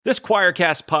This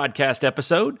Choircast podcast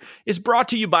episode is brought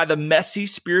to you by the Messy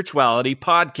Spirituality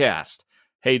Podcast.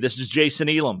 Hey, this is Jason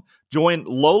Elam. Join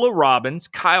Lola Robbins,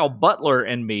 Kyle Butler,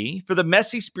 and me for the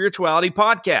Messy Spirituality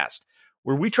Podcast,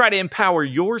 where we try to empower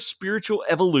your spiritual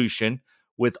evolution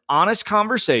with honest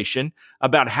conversation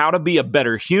about how to be a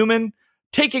better human,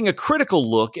 taking a critical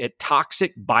look at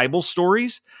toxic Bible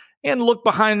stories, and look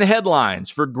behind the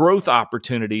headlines for growth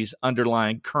opportunities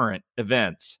underlying current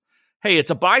events. Hey,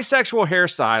 it's a bisexual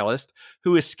hairstylist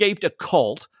who escaped a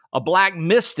cult, a black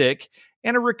mystic,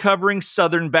 and a recovering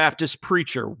Southern Baptist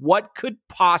preacher. What could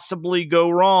possibly go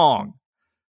wrong?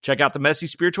 Check out the Messy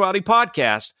Spirituality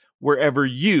Podcast wherever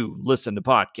you listen to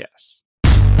podcasts.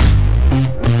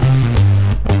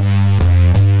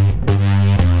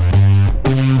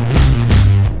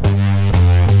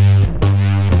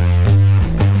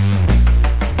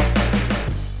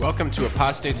 Welcome to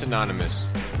Apostates Anonymous,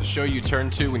 the show you turn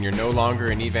to when you're no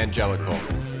longer an evangelical,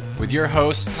 with your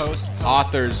hosts,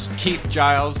 authors Keith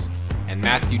Giles and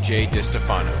Matthew J.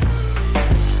 DiStefano.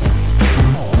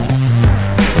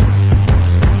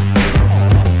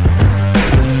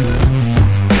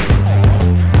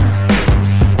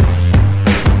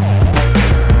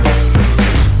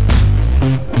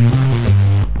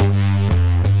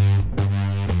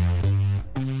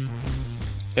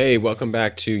 Hey, welcome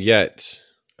back to yet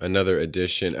another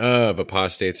edition of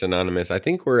Apostates Anonymous. I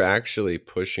think we're actually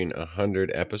pushing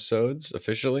 100 episodes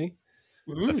officially,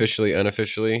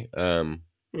 unofficially. I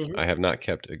have not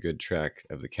kept a good track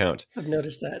of the count. I've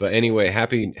noticed that. But anyway,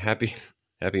 happy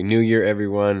New Year,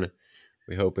 everyone.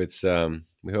 We hope it's a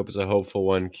hopeful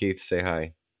one. Keith, say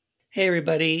hi. Hey,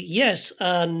 everybody. Yes,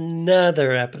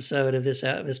 another episode of this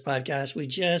podcast.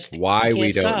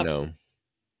 We don't know.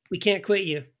 We can't quit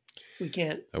you. We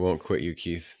can't. I won't quit you,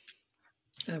 Keith.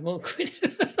 I won't quit.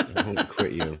 I won't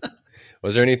quit you.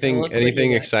 Was there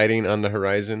anything exciting on the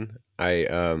horizon?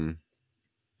 I'm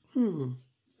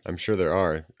sure there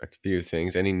are a few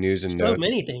things. Any news and notes? So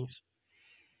many things.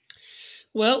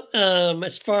 Well,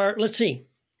 let's see.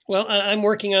 Well, I'm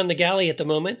working on the galley at the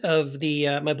moment of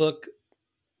the my book,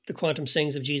 The Quantum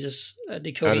Sayings of Jesus,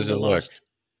 Decoding the Lost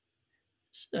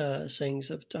Sayings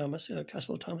of Thomas,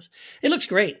 Gospel of Thomas. It looks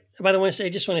great. By the way, I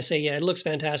just want to say, yeah, it looks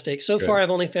fantastic. So far, I've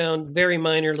only found very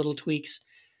minor little tweaks.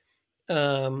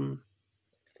 But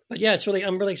yeah,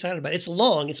 I'm really excited about it. It's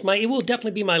long. It will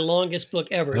definitely be my longest book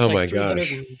ever. It's my gosh.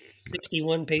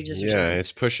 361 pages or something. something.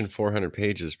 It's pushing 400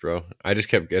 pages, bro.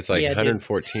 It's like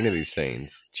 114 of these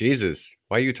sayings. Jesus,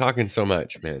 why are you talking so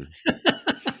much, man?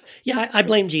 Yeah, I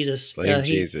blame Jesus.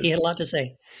 Jesus. He had a lot to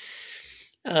say.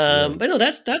 But no,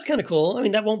 that's kind of cool. I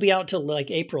mean, that won't be out till like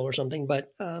April or something,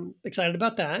 but excited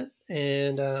about that.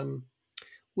 And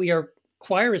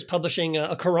choir is publishing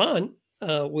a Quran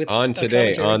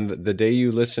on the day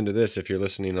you listen to this. If you're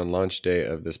listening on launch day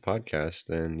of this podcast,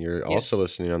 then you're also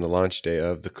listening on the launch day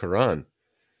of the Quran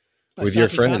with your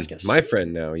friend, Kaskas. My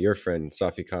friend now, your friend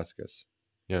Safi Kaskas.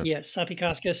 Yeah. Yes, Safi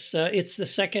Kaskas. It's the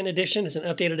second edition. It's an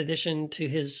updated edition to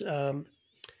his.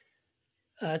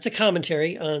 It's a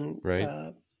commentary on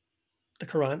the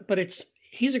Quran, but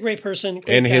he's a great person.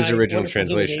 And his original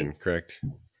translation, correct?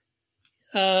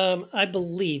 I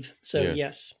believe so. Yeah.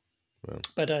 Yes. Well,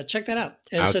 but check that out.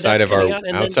 And outside of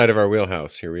our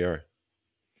wheelhouse, here we are.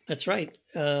 That's right.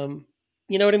 You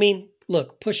know what I mean?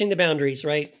 Look, pushing the boundaries,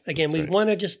 right? Again, we want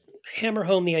to just hammer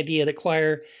home the idea that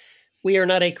choir. We are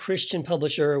not a Christian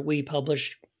publisher. We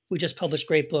just publish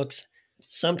great books.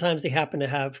 Sometimes they happen to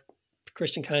have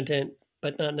Christian content,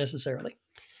 but not necessarily.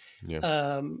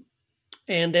 Yeah.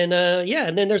 And then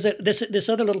there's this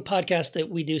other little podcast that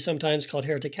we do sometimes called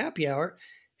Heretic Happy Hour.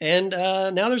 And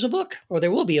now there's a book, or there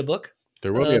will be a book.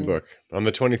 There will be a book on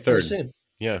the 23rd. Soon.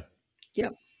 Yeah. Yeah.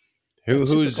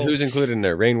 Who's included in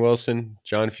there? Rainn Wilson,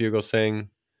 John Fugelsang,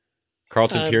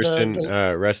 Carlton Pearson,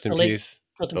 rest in peace.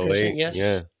 Carlton Pearson, yes.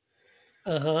 Yeah.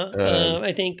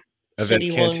 I think Yvette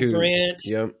Cindy Cantu, Wong Grant,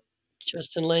 yep.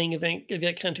 Justin Lang,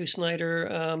 Yvette Cantu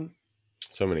Snyder.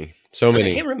 So many.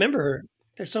 I can't remember her.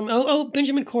 There's some.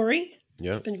 Benjamin Corey.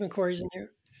 Yeah. Benjamin Corey's in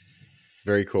there.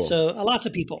 Very cool. So lots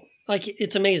of people. Like,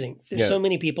 it's amazing. There's so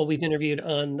many people we've interviewed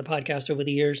on the podcast over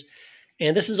the years.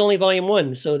 And this is only volume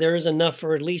 1. So there is enough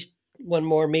for at least one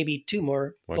more, maybe 2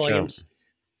 more volumes.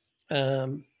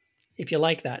 If you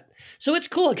like that. So it's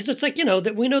cool because it's like,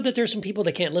 that we know that there's some people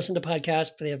that can't listen to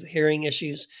podcasts, but they have hearing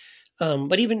issues.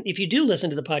 But even if you do listen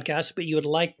to the podcast, but you would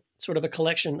like sort of a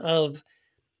collection of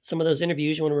some of those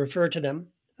interviews, you want to refer to them.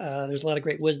 There's a lot of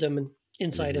great wisdom and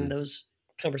insight in those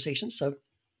conversations. So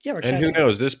Yeah, we're excited. And who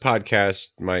knows, this podcast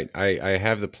I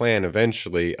have the plan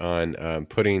eventually on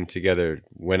putting together,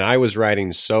 when I was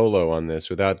writing solo on this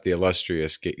without the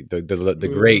illustrious, the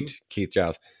great Keith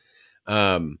Giles.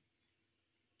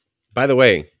 By the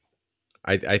way,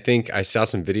 I think I saw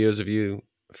some videos of you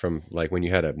from like when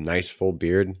you had a nice full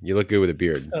beard. You look good with a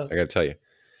beard. I got to tell you.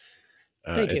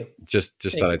 Thank you. Just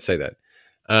thought I'd say that.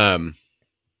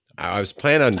 I was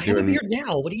planning on doing. I have a beard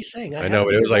now. What are you saying? I know,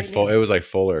 but it was like full. It was like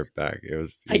fuller back. It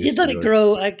was. I did let it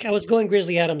grow. I was going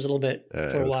Grizzly Adams a little bit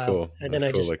for a while, cool. And then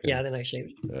I just then I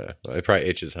shaved. Yeah, well, it probably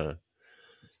itches, huh?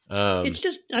 It's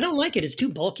just I don't like it. It's too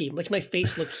bulky. It makes my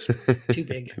face look too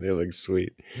big. They look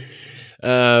sweet.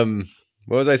 What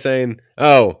was I saying?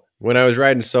 Oh, when I was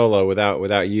riding solo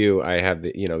without you, I have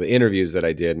the interviews that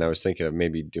I did, and I was thinking of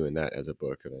maybe doing that as a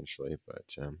book eventually,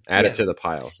 but add it to the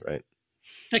pile, right?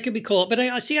 That could be cool.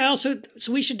 But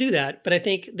so we should do that. But I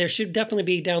think there should definitely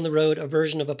be down the road a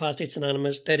version of Apostates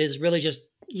Anonymous that is really just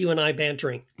you and I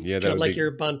bantering. Yeah, kind of like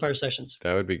your bonfire sessions.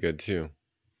 That would be good too.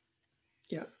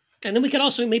 Yeah. And then we could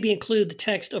also maybe include the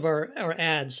text of our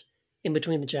ads in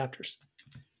between the chapters.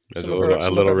 As a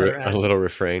little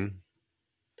refrain.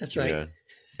 That's right. Yeah.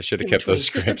 I should have kept those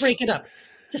scripts. Just to break it up.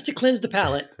 Just to cleanse the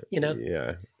palate,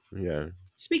 Yeah. Yeah.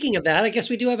 Speaking of that, I guess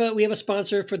we have a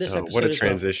sponsor for this episode. What a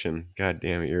transition! Well. God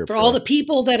damn it, you're for all the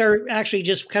people that are actually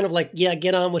just kind of like,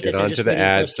 get on with it. Get on to the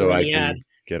ad, so I can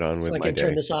get on with my day. So I can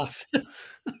turn this off.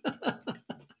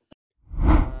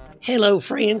 Hello,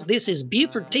 friends. This is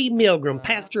Buford T. Milgram,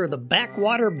 pastor of the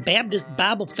Backwater Baptist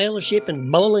Bible Fellowship in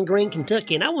Bowling Green,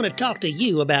 Kentucky, and I want to talk to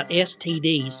you about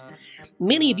STDs.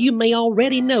 Many of you may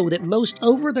already know that most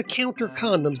over-the-counter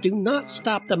condoms do not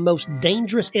stop the most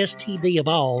dangerous STD of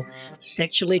all,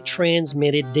 sexually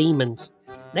transmitted demons.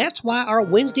 That's why our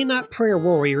Wednesday night prayer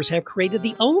warriors have created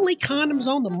the only condoms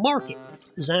on the market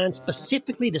designed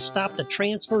specifically to stop the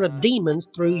transfer of demons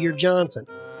through your Johnson.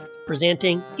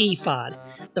 Presenting Ephod,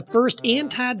 the first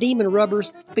anti-demon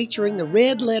rubbers featuring the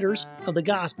red letters of the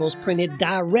Gospels printed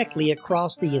directly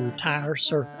across the entire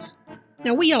surface.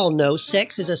 Now, we all know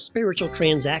sex is a spiritual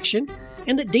transaction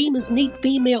and that demons need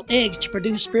female eggs to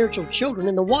produce spiritual children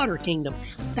in the water kingdom.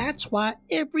 That's why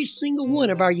every single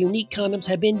one of our unique condoms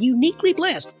have been uniquely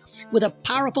blessed with a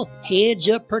powerful hedge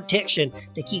of protection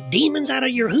to keep demons out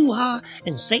of your hoo-ha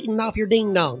and Satan off your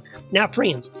ding-dong. Now,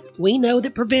 friends, we know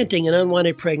that preventing an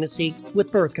unwanted pregnancy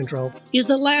with birth control is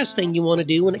the last thing you want to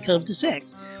do when it comes to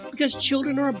sex, because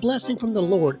children are a blessing from the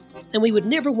Lord, and we would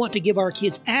never want to give our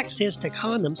kids access to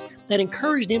condoms that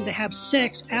encourage them to have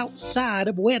sex outside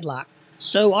of wedlock.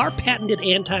 So our patented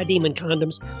anti-demon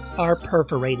condoms are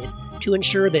perforated to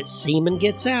ensure that semen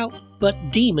gets out, but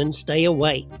demons stay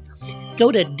away.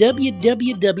 Go to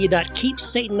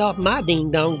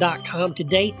www.keepsatanoffmydingdong.com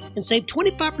today and save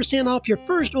 25% off your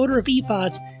first order of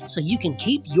Ephods so you can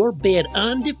keep your bed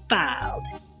undefiled.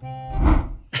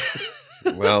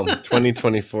 Well,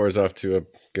 2024 is off to a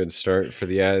good start for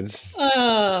the ads.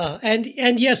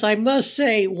 And yes, I must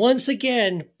say, once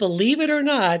again, believe it or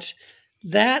not,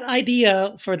 that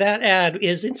idea for that ad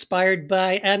is inspired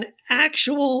by an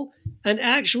actual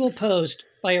post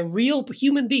by a real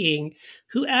human being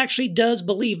who actually does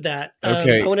believe that.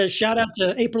 Okay. I want to shout out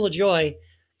to April LaJoy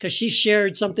because she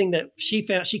shared something that she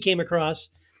came across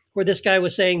where this guy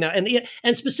was saying that,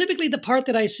 and specifically the part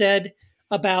that I said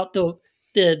about the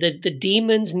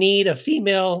demons need a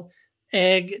female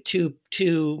egg to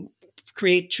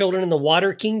create children in the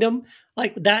water kingdom.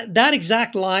 Like that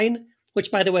exact line, which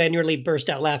by the way, I nearly burst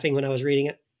out laughing when I was reading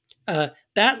it.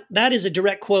 That is a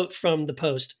direct quote from the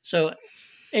post. So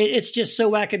it's just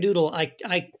so wackadoodle.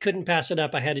 I couldn't pass it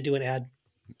up. I had to do an ad.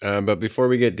 But before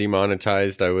we get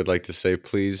demonetized, I would like to say,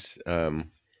 please do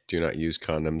not use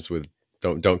condoms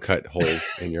don't cut holes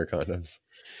in your condoms.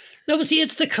 No, but see,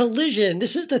 it's the collision.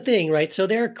 This is the thing, right? So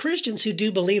there are Christians who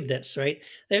do believe this, right?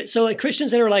 So like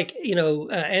Christians that are like,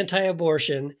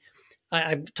 anti-abortion.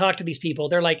 I've talked to these people.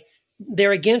 They're like,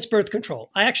 they're against birth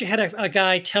control. I actually had a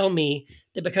guy tell me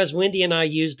that because Wendy and I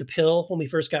used the pill when we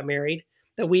first got married,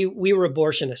 that we were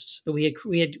abortionists, but we had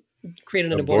created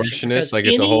an abortion. Abortionist, like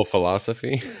it's a whole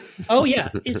philosophy. Oh yeah,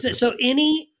 so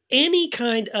any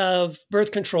kind of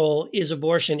birth control is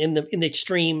abortion in the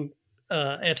extreme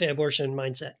anti-abortion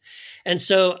mindset. And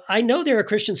so I know there are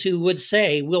Christians who would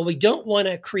say, well, we don't want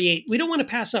to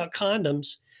pass out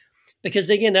condoms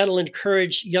because again, that'll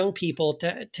encourage young people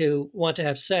to want to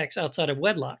have sex outside of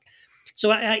wedlock.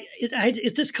 So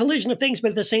it's this collision of things, but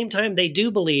at the same time, they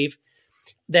do believe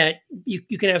that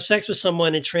you can have sex with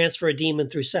someone and transfer a demon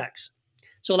through sex.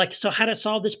 So how to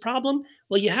solve this problem?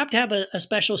 Well, you have to have a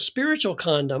special spiritual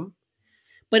condom,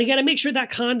 but you got to make sure that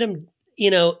condom,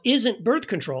 isn't birth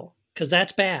control because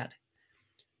that's bad.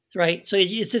 right? So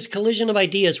it's this collision of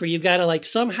ideas where you've got to like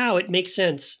somehow it makes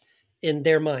sense in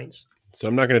their minds. So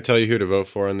I'm not going to tell you who to vote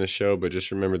for on this show, but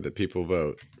just remember that people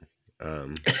vote.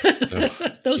 So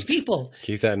Those people.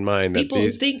 Keep that in mind. People that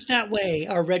who think that way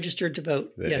are registered to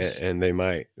vote. Yes. And they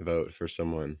might vote for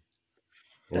someone.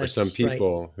 Or That's some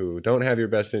people who don't have your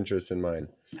best interests in mind.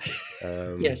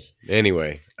 Yes.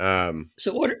 Anyway.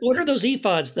 So order those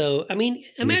ephods, though. I mean,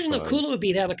 imagine ephods. how cool it would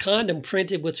be to have a condom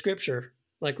printed with scripture,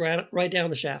 like right down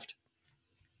the shaft.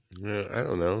 I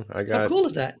don't know. How cool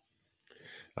is that?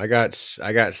 I got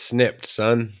snipped,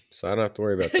 son. So I don't have to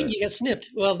worry about that. You got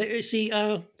snipped. Well,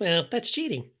 well, that's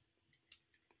cheating.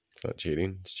 It's not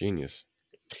cheating. It's genius.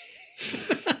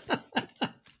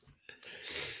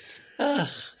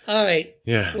 All right.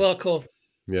 Yeah. Well, cool.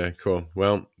 Yeah, cool.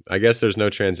 Well, I guess there's no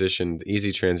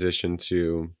easy transition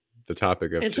to the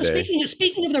topic of today. So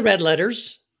speaking of the red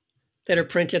letters that are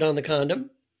printed on the condom,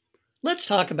 let's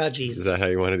talk about Jesus. Is that how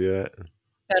you want to do that?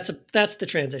 That's the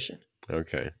transition.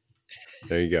 Okay.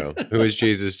 There you go. Who is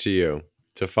Jesus to you?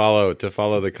 To follow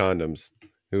the condoms.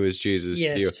 Who is Jesus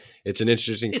to you? It's an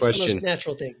interesting question. It's the most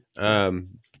natural thing.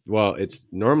 Well, it's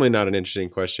normally not an interesting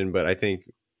question, but I think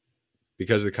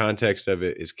because the context of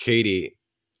it is Katie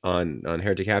on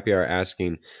Heretic Happy Hour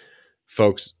asking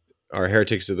folks our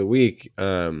heretics of the week,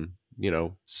 some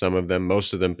of them,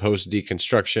 most of them post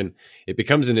deconstruction, it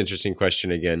becomes an interesting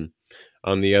question again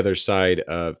on the other side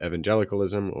of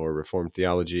evangelicalism or Reformed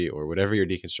theology or whatever you're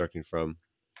deconstructing from,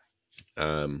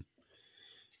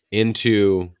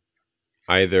 into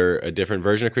either a different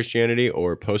version of Christianity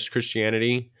or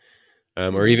post-Christianity,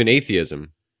 or even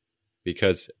atheism.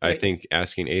 Because I think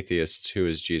asking atheists, who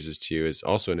is Jesus to you, is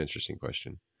also an interesting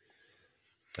question.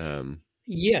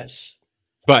 Yes.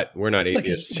 But we're not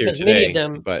atheists here today. Many of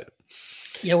them,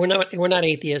 we're not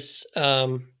atheists.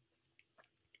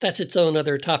 That's its own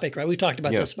other topic, right? We talked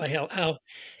about this by how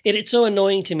it's so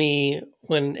annoying to me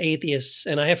when atheists,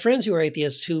 and I have friends who are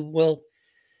atheists who will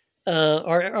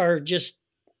are just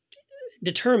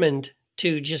determined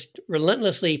to just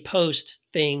relentlessly post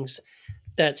things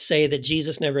that say that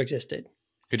Jesus never existed.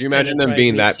 Could you imagine them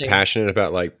being that passionate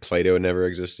about like Plato never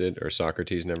existed or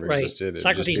Socrates never existed?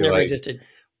 Socrates never existed.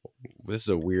 This is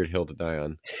a weird hill to die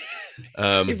on.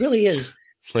 It really is.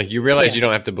 Like you realize you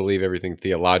don't have to believe everything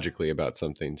theologically about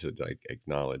something to like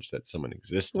acknowledge that someone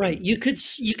existed. Right. You could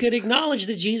acknowledge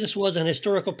that Jesus was an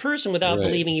historical person without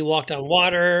believing he walked on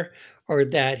water or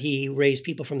that he raised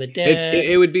people from the dead.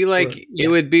 It would be like it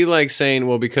would be like saying,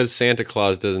 well, because Santa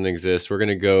Claus doesn't exist, we're going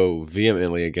to go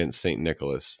vehemently against Saint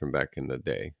Nicholas from back in the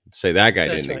day. Say that guy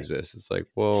didn't exist. It's like,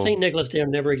 well, Saint Nicholas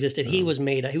never existed. He was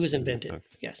made. He was invented. Okay.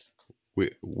 Yes.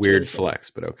 Weird flex,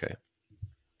 but okay.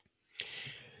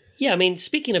 Yeah, I mean,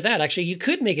 speaking of that, actually, you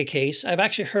could make a case. I've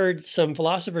actually heard some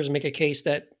philosophers make a case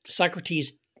that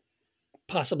Socrates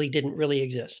possibly didn't really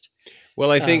exist. Well,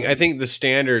 I think the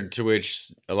standard to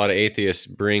which a lot of atheists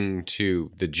bring to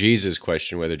the Jesus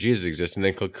question, whether Jesus exists, and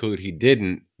then conclude he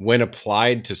didn't, when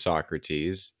applied to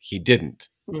Socrates, he didn't.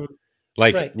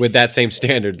 Mm-hmm. With that same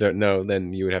standard,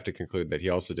 then you would have to conclude that he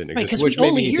also didn't exist. Because we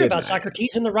only hear about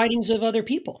Socrates in the writings of other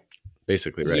people.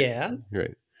 Basically, right? Yeah.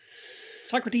 Right.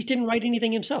 Socrates didn't write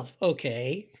anything himself.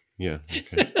 Okay. Yeah.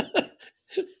 Okay.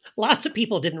 Lots of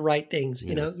people didn't write things,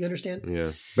 you understand?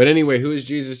 Yeah. But anyway, who is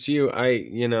Jesus to you?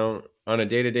 On a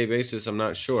day-to-day basis, I'm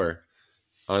not sure.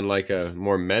 On like a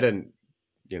more meta,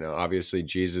 obviously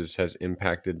Jesus has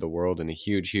impacted the world in a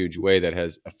huge, huge way that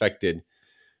has affected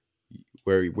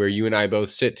where you and I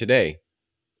both sit today.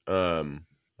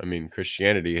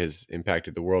 Christianity has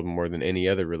impacted the world more than any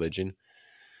other religion.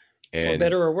 And for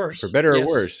better or worse. For better or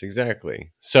worse,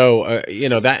 exactly. So,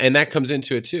 that comes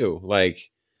into it too. Like,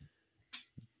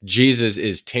 Jesus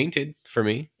is tainted for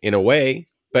me in a way,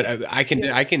 but I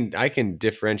can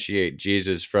differentiate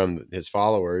Jesus from his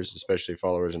followers, especially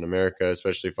followers in America,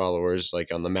 especially followers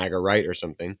like on the MAGA right or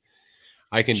something.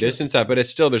 I can distance that, but it's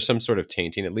still, there's some sort of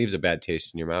tainting. It leaves a bad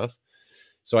taste in your mouth.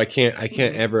 So I can't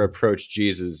ever approach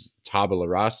Jesus tabula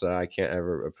rasa. I can't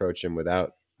ever approach him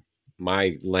without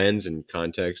my lens and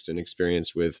context and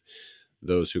experience with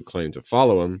those who claim to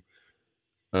follow him.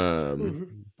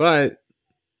 But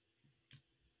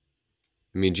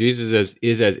Jesus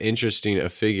is as interesting a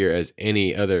figure as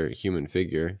any other human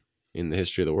figure in the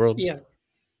history of the world. Yeah.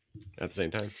 At the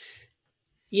same time.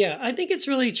 Yeah, I think it's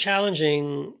really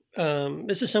challenging.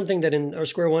 This is something that in our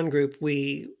Square One group,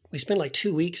 we spent like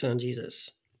 2 weeks on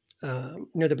Jesus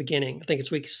near the beginning. I think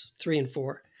it's weeks 3 and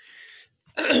 4.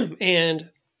 And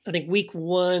I think week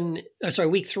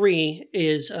 3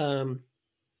 is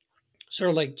sort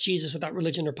of like Jesus without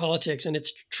religion or politics. And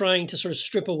it's trying to sort of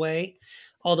strip away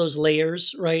all those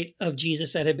layers, right, of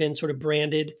Jesus that have been sort of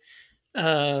branded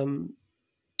to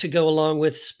go along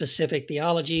with specific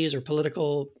theologies or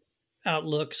political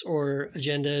outlooks or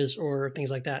agendas or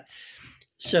things like that.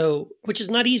 So, which is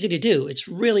not easy to do. It's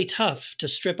really tough to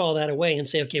strip all that away and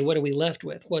say, okay, what are we left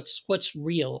with? What's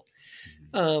real?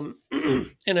 And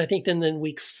I think then in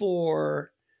week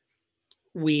 4,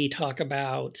 we talk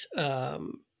about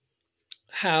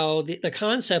how the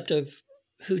concept of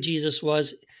who Jesus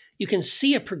was. You can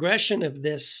see a progression of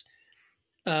this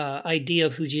idea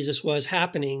of who Jesus was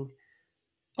happening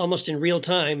almost in real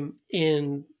time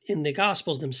in the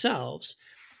Gospels themselves,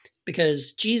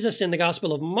 because Jesus in the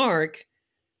Gospel of Mark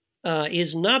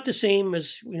is not the same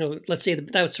as, let's say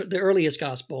that's the earliest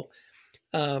Gospel.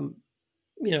 It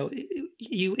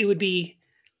would be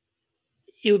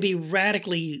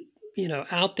radically,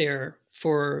 out there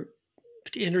to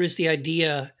introduce the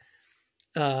idea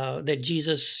that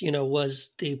Jesus, was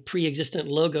the pre-existent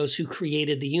Logos who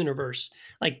created the universe.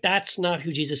 Like, that's not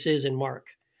who Jesus is in Mark.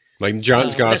 Like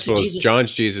John's gospel,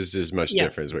 John's Jesus is much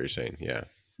different, is what you're saying. Yeah.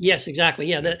 Yes, exactly.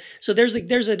 Yeah. So there's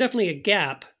definitely a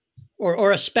gap,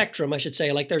 or a spectrum, I should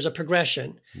say. Like, there's a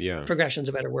progression. Yeah. Progression's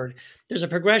a better word. There's a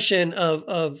progression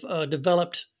of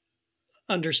developed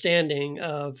understanding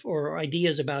of or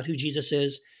ideas about who Jesus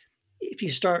is. If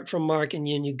you start from Mark and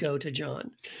then you go to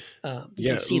John, you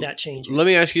can see that changing. Let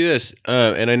me ask you this,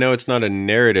 and I know it's not a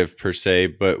narrative per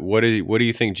se, but what do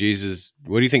you think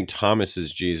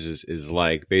Thomas's Jesus is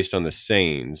like based on the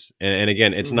sayings? And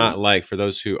again, it's not like, for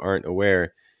those who aren't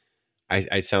aware,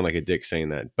 I sound like a dick saying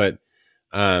that, but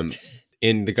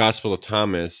in the Gospel of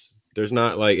Thomas, it's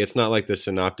not like the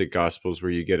synoptic gospels where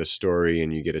you get a story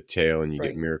and you get a tale and you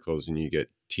get miracles and you get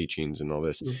teachings and all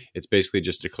this. It's basically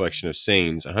just a collection of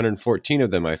sayings. 114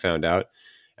 of them I found out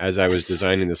as I was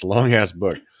designing this long ass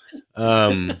book.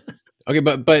 Okay,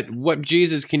 but what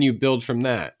Jesus can you build from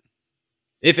that,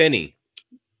 if any?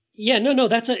 Yeah, no,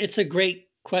 it's a great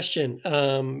question,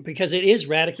 because it is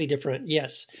radically different.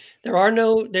 Yes,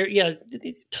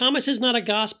 Thomas is not a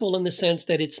gospel in the sense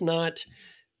that it's not.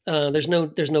 There's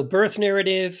no birth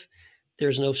narrative.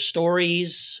 There's no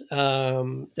stories.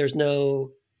 There's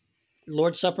no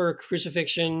Lord's Supper,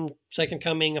 crucifixion, second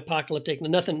coming, apocalyptic,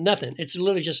 nothing. It's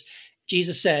literally just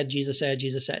Jesus said.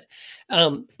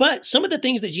 But some of the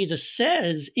things that Jesus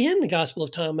says in the Gospel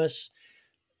of Thomas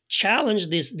challenge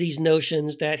these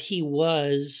notions that he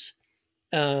was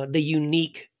the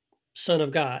unique Son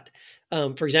of God.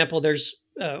 For example, there's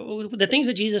the things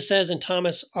that Jesus says in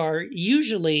Thomas are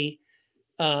usually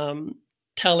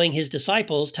telling his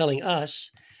disciples, telling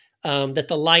us that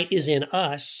the light is in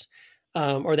us.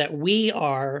 Or that we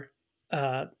are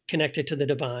connected to the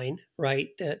divine, right?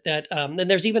 Then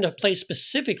there's even a place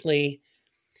specifically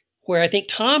where I think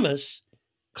Thomas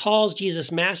calls Jesus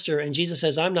master, and Jesus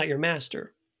says, "I'm not your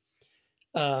master."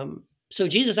 So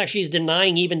Jesus actually is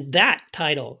denying even that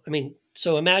title. I mean,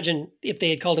 so imagine if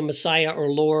they had called him Messiah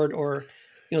or Lord or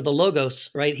the Logos,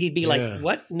 right? He'd be like,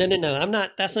 "What? No, I'm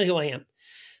not. That's not who I am."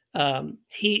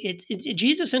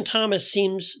 Jesus and Thomas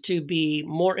seems to be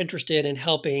more interested in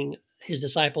helping his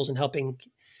disciples and helping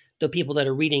the people that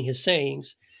are reading his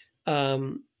sayings,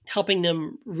 helping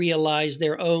them realize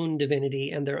their own divinity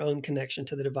and their own connection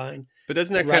to the divine. But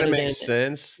doesn't that kind of make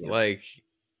sense? Like,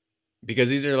 because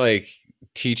these are like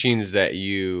teachings that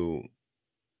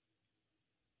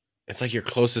it's like your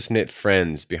closest knit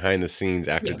friends behind the scenes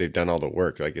after they've done all the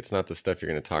work. Like, it's not the stuff you're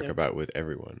going to talk about with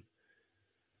everyone.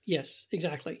 Yes,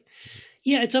 exactly.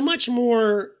 Yeah, it's a much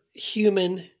more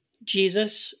human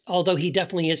Jesus, although he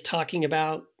definitely is talking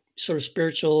about sort of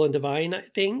spiritual and divine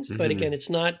things. Mm-hmm. But again, it's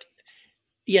not,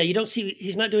 you don't see,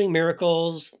 he's not doing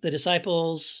miracles. The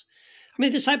disciples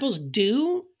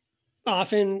do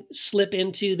often slip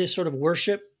into this sort of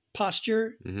worship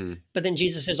posture, but then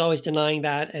Jesus is always denying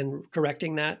that and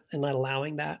correcting that and not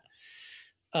allowing that.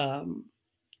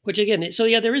 Which again,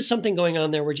 there is something going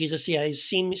on there where Jesus,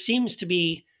 seems to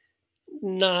be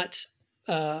not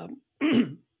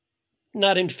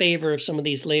not in favor of some of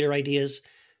these later ideas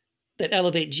that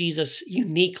elevate Jesus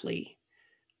uniquely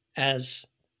as,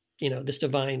 this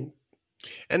divine.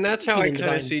 And that's how I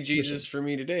kind of see Jesus for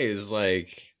me today is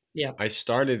like, I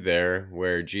started there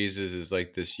where Jesus is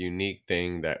like this unique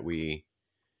thing that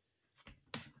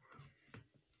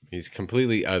he's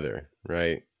completely other,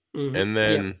 right? Mm-hmm. And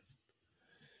then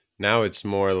now it's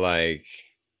more like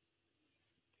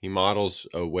he models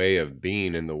a way of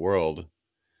being in the world.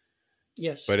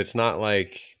 Yes. But it's not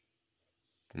like,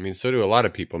 so do a lot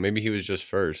of people. Maybe he was just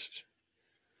first,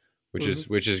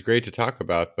 which is great to talk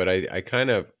about. But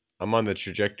I'm on the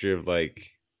trajectory of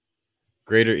like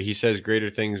he says greater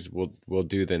things will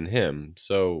do than him.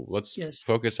 So let's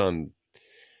focus on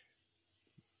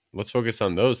let's focus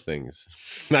on those things.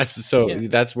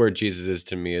 That's where Jesus is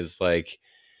to me, is like,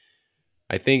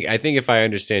 I think if I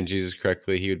understand Jesus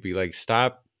correctly, he would be like,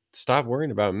 stop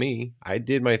worrying about me. I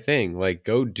did my thing. Like,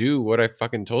 go do what I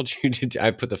fucking told you to do.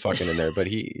 I put the fucking in there, but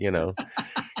he, go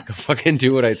fucking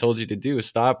do what I told you to do.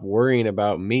 Stop worrying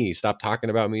about me. Stop talking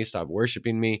about me. Stop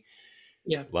worshiping me.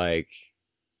 Yeah. Like,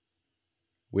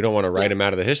 we don't want to write him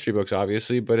out of the history books,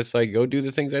 obviously, but it's like, go do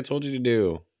the things I told you to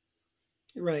do.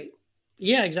 Right.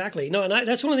 Yeah, exactly. No, and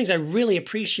that's one of the things I really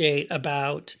appreciate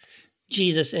about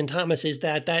Jesus and Thomas, is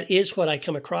that is what I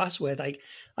come across with.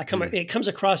 It comes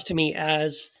across to me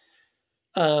as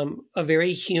a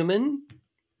very human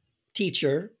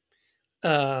teacher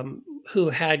who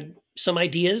had some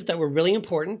ideas that were really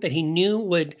important, that he knew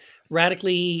would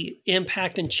radically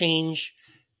impact and change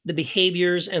the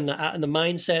behaviors and the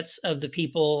mindsets of the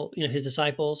people, his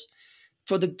disciples,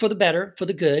 for the better, for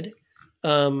the good,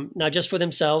 not just for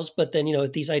themselves, but then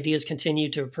if these ideas continue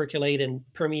to percolate and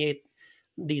permeate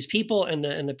these people and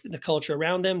the culture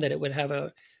around them, that it would have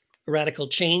a radical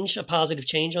change, a positive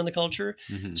change on the culture.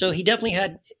 Mm-hmm. So he definitely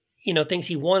had things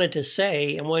he wanted to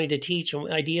say and wanted to teach, and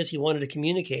ideas he wanted to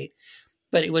communicate,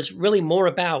 but it was really more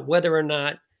about whether or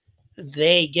not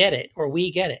they get it or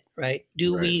we get it, right?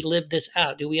 Do we live this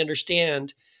out? Do we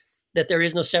understand that there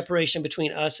is no separation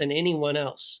between us and anyone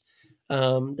else?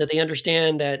 That they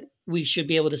understand that we should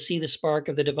be able to see the spark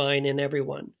of the divine in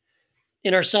everyone,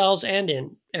 in ourselves and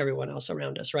in everyone else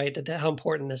around us, right? That how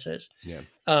important this is. Yeah.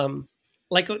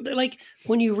 Like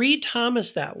when you read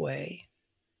Thomas that way,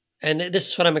 and this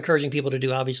is what I'm encouraging people to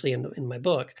do, obviously, in my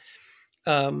book.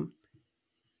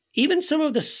 Even some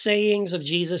of the sayings of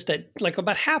Jesus that, like,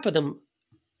 about half of them,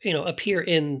 appear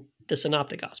in the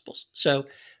Synoptic Gospels. So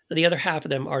the other half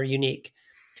of them are unique.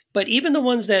 But even the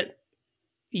ones that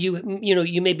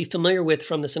you may be familiar with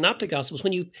from the Synoptic Gospels,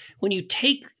 when you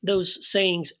take those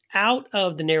sayings out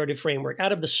of the narrative framework,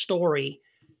 out of the story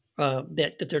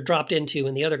that they're dropped into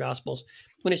in the other Gospels,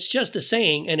 when it's just a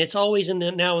saying, and it's always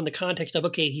now in the context of,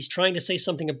 okay, he's trying to say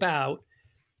something about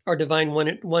our divine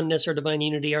oneness, our divine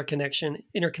unity, our connection,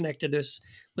 interconnectedness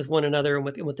with one another and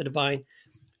with the divine.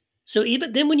 So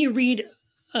even then, when you read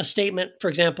a statement, for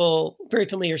example, very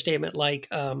familiar statement like,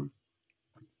 if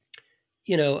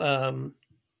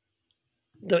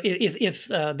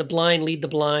the blind lead the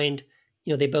blind,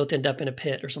 they both end up in a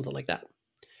pit, or something like that.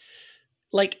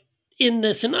 Like in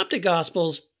the Synoptic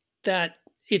Gospels, that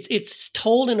it's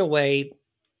told in a way,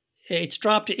 it's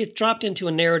dropped into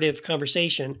a narrative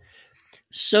conversation,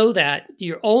 so that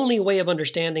your only way of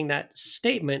understanding that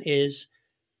statement is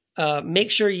make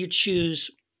sure you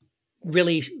choose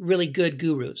really, really good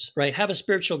gurus, right? Have a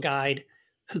spiritual guide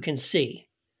who can see.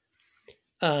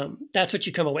 That's what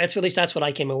you come away. At least that's what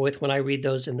I came away with when I read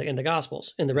those in the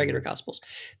Gospels, in the regular Gospels.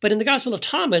 But in the Gospel of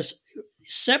Thomas,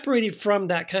 separated from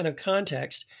that kind of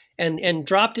context and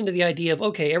dropped into the idea of,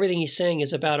 okay, everything he's saying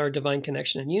is about our divine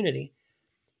connection and unity.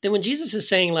 Then when Jesus is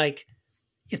saying, like,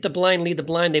 if the blind lead the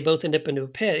blind, they both end up into a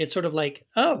pit, it's sort of like,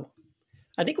 oh,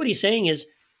 I think what he's saying is,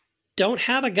 don't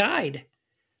have a guide.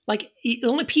 Like, the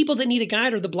only people that need a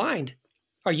guide are the blind.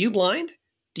 Are you blind?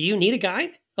 Do you need a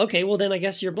guide? Okay, well then I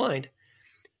guess you're blind.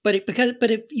 But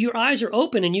if your eyes are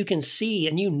open and you can see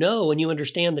and and you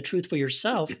understand the truth for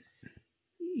yourself,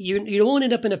 you won't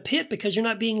end up in a pit because you're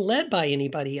not being led by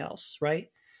anybody else, right?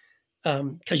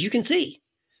 Because you can see.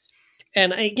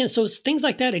 And again, so it's things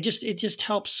like that. It just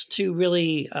helps to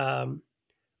really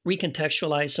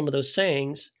recontextualize some of those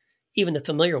sayings, even the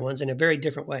familiar ones, in a very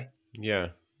different way. Yeah.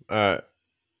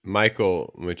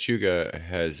 Michael Machuga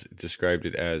has described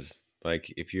it as,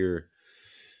 like, if you're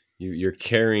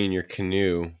carrying your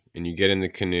canoe and you get in the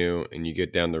canoe and you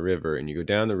get down the river and you go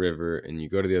down the river and you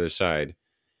go to the other side,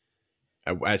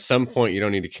 at some point you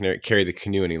don't need to carry the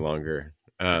canoe any longer.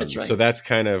 That's right. So that's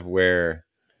kind of where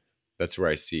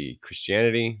I see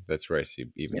Christianity. That's where I see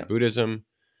even Buddhism.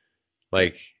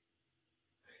 Like,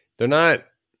 they're not,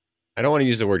 I don't want to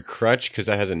use the word crutch because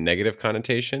that has a negative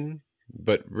connotation,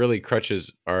 but really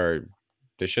crutches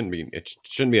it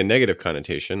shouldn't be a negative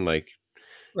connotation. Like,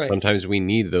 sometimes we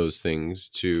need those things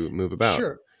to move about.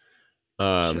 Sure.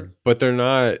 But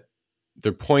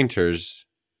they're pointers.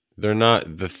 They're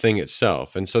not the thing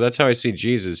itself. And so that's how I see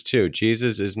Jesus too.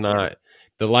 Jesus is not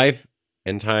the life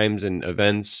and times and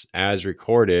events as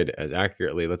recorded as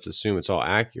accurately. Let's assume it's all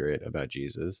accurate about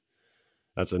Jesus.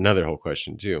 That's another whole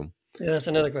question too. Yeah, that's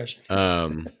another question.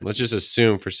 Let's just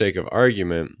assume, for sake of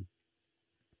argument,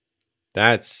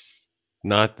 that's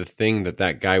not the thing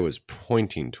that guy was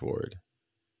pointing toward.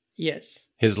 Yes.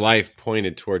 His life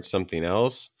pointed towards something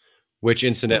else, which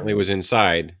incidentally was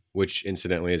inside, which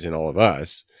incidentally is in all of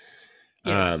us.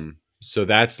 Yes. So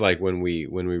that's like when we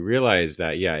realize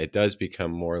that, yeah, it does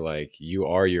become more like you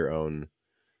are your own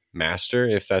master,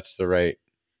 if that's the right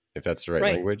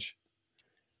language.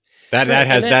 That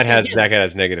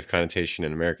has negative connotation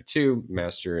in America too,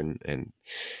 master, and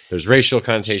there's racial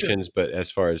connotations, but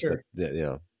as far as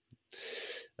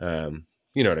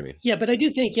you know what I mean? Yeah, but I do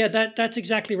think, that's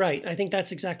exactly right. I think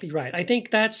that's exactly right. I think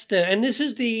that's and this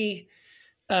is the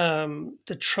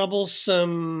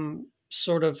troublesome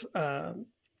sort of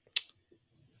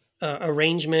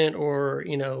arrangement or,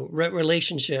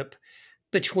 relationship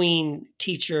between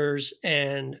teachers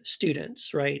and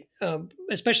students, right?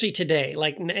 Especially today,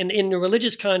 like, and in the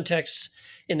religious context,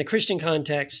 in the Christian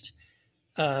context,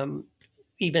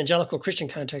 evangelical Christian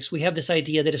context, we have this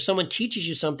idea that if someone teaches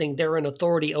you something, they're an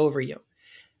authority over you.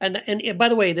 And by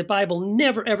the way, the Bible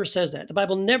never ever says that. The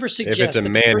Bible never suggests that the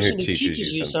person who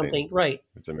teaches you something, right?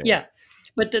 It's a man. Yeah.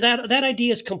 But that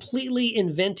idea is completely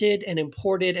invented and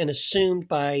imported and assumed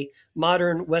by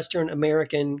modern Western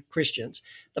American Christians.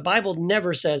 The Bible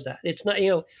never says that. It's not,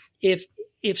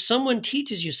 if someone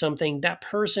teaches you something, that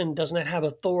person does not have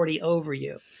authority over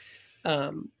you.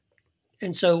 And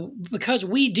so because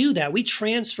we do that, we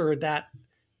transfer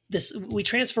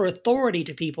authority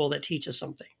to people that teach us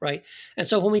something, right? And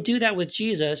so when we do that with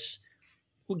Jesus,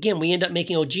 again, we end up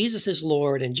making, Jesus is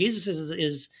Lord, and Jesus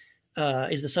is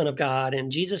the Son of God,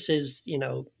 and Jesus is,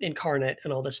 incarnate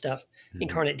and all this stuff,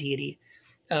 incarnate deity.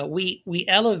 We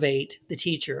elevate the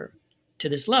teacher to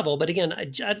this level, but again,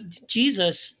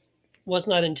 Jesus was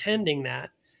not intending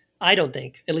that. I don't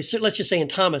think, at least let's just say in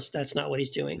Thomas, that's not what he's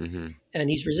doing. And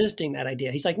he's resisting that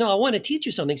idea. He's like, no, I want to teach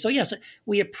you something. So yes,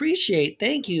 we appreciate,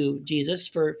 thank you, Jesus,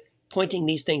 for pointing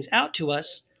these things out to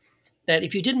us, that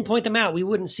if you didn't point them out, we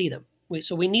wouldn't see them.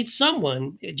 So we need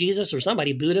someone, Jesus or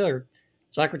somebody, Buddha or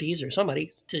Socrates or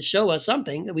somebody, to show us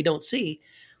something that we don't see.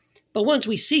 But once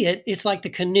we see it, it's like the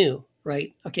canoe,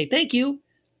 right? Okay, thank you.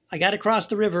 I got to cross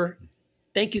the river.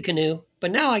 Thank you, canoe. But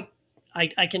now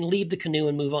I can leave the canoe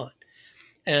and move on.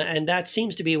 And that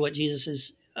seems to be what Jesus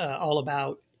is all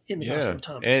about in the Gospel of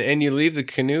Thomas. And you leave the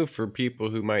canoe for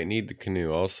people who might need the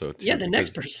canoe also, too. Yeah, the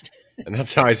next person. And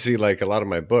that's how I see like a lot of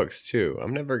my books too.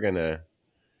 I'm never gonna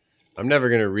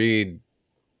read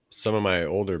some of my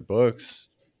older books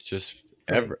just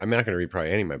ever. I'm not gonna read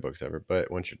probably any of my books ever, but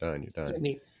once you're done, you're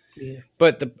done. Yeah.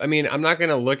 But I'm not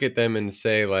gonna look at them and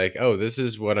say like, oh, this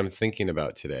is what I'm thinking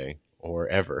about today or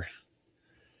ever.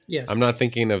 Yes. I'm not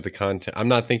thinking of the content. I'm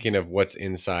not thinking of what's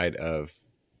inside of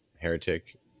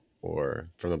Heretic or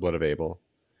From the Blood of Abel.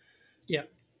 Yeah.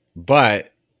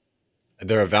 But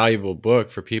they're a valuable book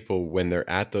for people when they're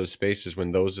at those spaces,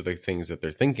 when those are the things that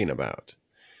they're thinking about.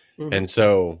 And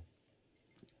so,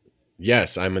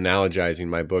 yes, I'm analogizing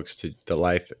my books to the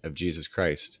life of Jesus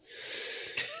Christ.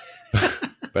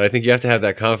 But I think you have to have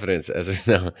that confidence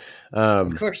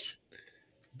of course.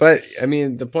 But I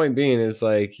mean, the point being is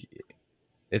like,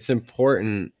 it's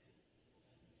important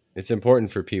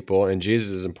for people, and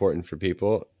Jesus is important for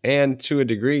people, and to a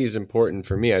degree he's important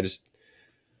for me. I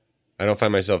don't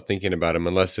find myself thinking about him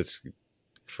unless it's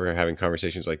for having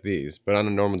conversations like these, but on a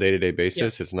normal day-to-day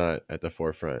basis, It's not at the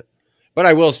forefront. But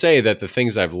I will say that the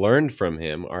things I've learned from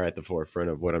him are at the forefront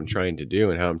of what I'm trying to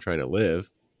do and how I'm trying to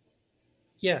live.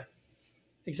 Yeah,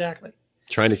 exactly.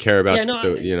 Trying to care about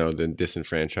the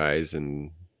disenfranchised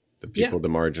and the people, the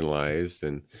marginalized,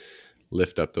 and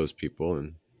lift up those people.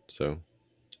 And so,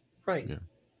 right,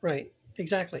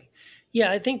 exactly.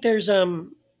 Yeah, I think there's so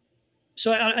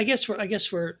I guess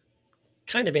we're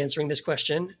kind of answering this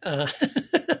question.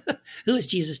 Who is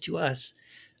Jesus to us?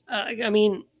 I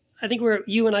mean, I think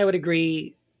you and I would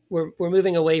agree we're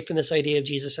moving away from this idea of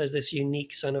Jesus as this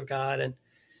unique Son of God and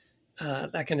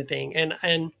that kind of thing.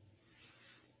 And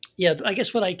yeah, I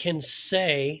guess what I can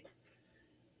say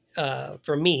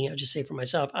for me, I'll just say for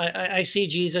myself, I see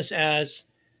Jesus as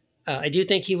I do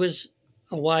think he was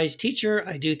a wise teacher.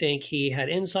 I do think he had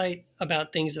insight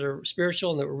about things that are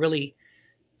spiritual and that were really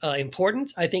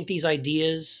important. I think these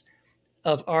ideas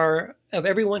of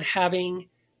everyone having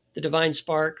the divine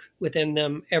spark within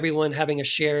them, everyone having a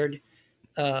shared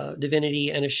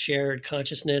divinity and a shared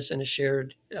consciousness and a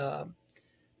shared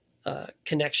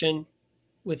connection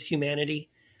with humanity.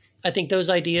 I think those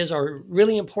ideas are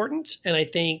really important. And I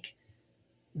think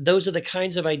those are the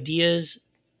kinds of ideas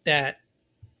that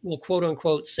will quote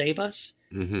unquote save us,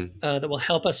 that will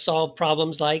help us solve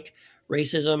problems like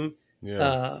racism,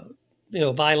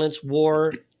 violence,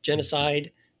 war,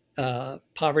 genocide,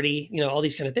 poverty, all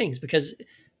these kind of things, because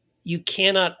you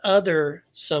cannot other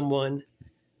someone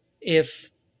if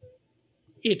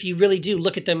you really do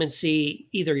look at them and see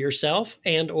either yourself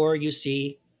and or you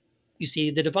see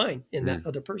the divine in that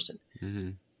other person.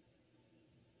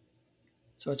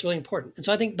 So it's really important. And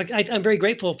so I think, but I'm very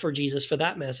grateful for Jesus for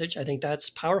that message. I think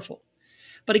that's powerful.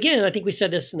 But again, I think we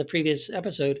said this in the previous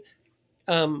episode.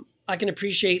 I can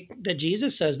appreciate that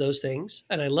Jesus says those things,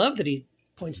 and I love that he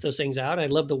points those things out. I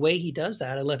love the way he does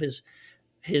that. I love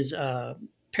his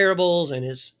parables and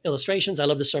his illustrations. I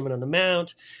love the Sermon on the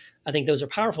Mount. I think those are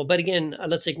powerful. But again,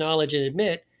 let's acknowledge and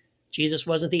admit Jesus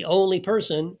wasn't the only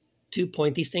person to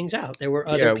point these things out. There were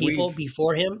other people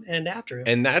before him and after him.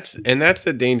 And that's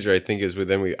the danger, I think, is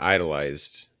then we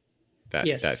idolized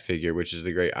that figure, which is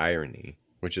the great irony,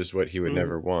 which is what he would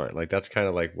never want. Like, that's kind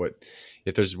of like what,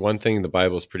 if there's one thing the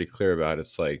Bible is pretty clear about,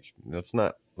 it's like, let's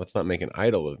not make an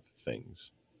idol of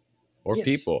things or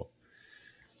people.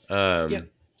 So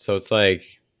it's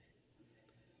like,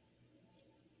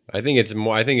 I think it's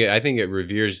more, I think it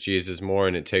reveres Jesus more,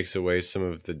 and it takes away some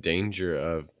of the danger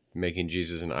of making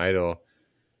Jesus an idol.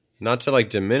 Not to like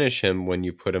diminish him when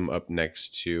you put him up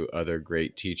next to other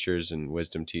great teachers and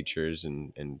wisdom teachers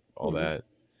and all that.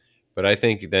 But I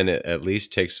think then it at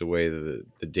least takes away the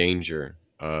danger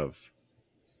of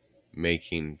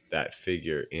making that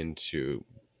figure into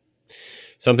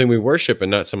something we worship and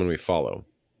not someone we follow.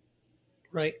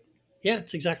 Right. Yeah,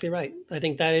 it's exactly right. I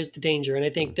think that is the danger. And I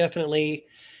think definitely,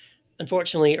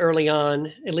 unfortunately, early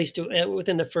on, at least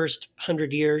within the first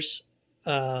 100 years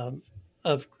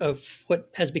of what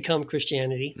has become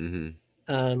Christianity,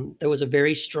 there was a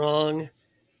very strong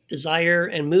desire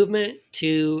and movement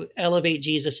to elevate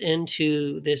Jesus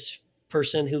into this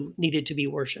person who needed to be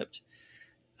worshiped.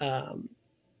 And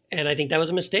I think that was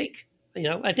a mistake.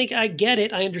 I think I get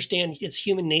it. I understand it's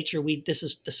human nature. This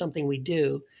is something we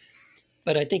do,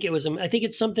 but I think it was a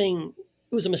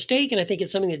mistake. And I think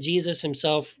it's something that Jesus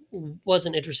himself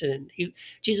wasn't interested in.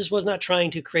 Jesus was not trying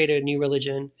to create a new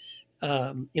religion.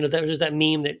 There was that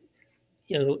meme that,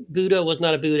 Buddha was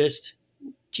not a Buddhist.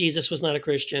 Jesus was not a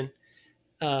Christian.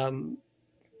 We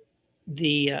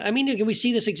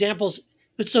see these examples.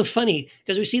 It's so funny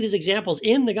because we see these examples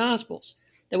in the Gospels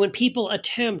that when people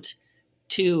attempt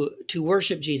to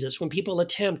worship Jesus, when people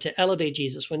attempt to elevate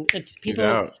Jesus, when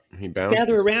people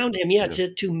gather around him,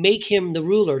 to make him the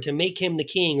ruler, to make him the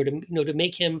king, or to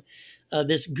make him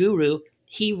this guru,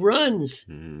 he runs.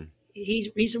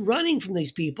 He's running from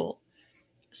these people.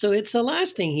 So it's the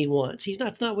last thing he wants.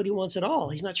 That's not what he wants at all.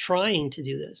 He's not trying to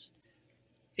do this.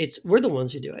 We're the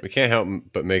ones who do it. We can't help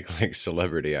but make like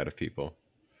celebrity out of people.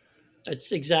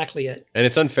 That's exactly it. And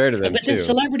it's unfair to them, but then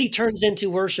celebrity turns into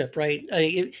worship, right? But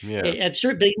in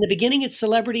the beginning it's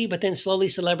celebrity, but then slowly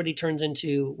celebrity turns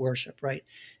into worship, right?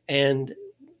 And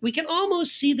we can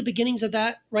almost see the beginnings of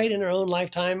that, right, in our own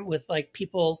lifetime with like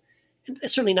people,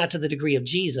 certainly not to the degree of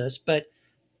Jesus, but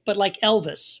like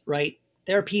Elvis, right?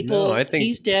 There are people,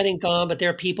 he's dead and gone, but there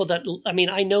are people that,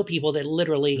 I know people that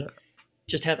literally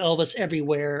just have Elvis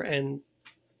everywhere and,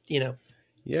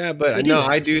 Yeah, but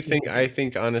I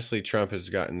think honestly Trump has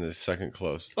gotten the second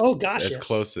close. Oh gosh,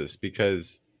 closest,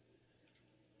 because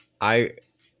I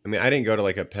didn't go to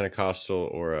like a Pentecostal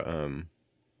or a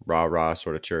rah-rah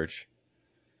sort of church.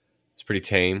 It's pretty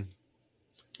tame.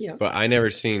 Yeah. But I never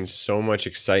seen so much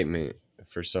excitement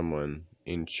for someone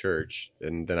in church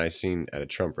than I seen at a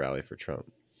Trump rally for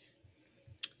Trump.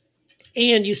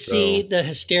 And you see the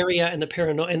hysteria and the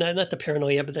paranoia, and not the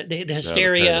paranoia, but the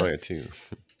hysteria. The paranoia too.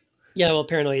 Yeah, well,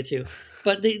 paranoia too.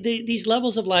 But these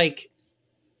levels of like,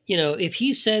 if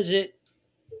he says it,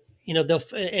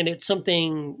 and it's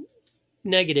something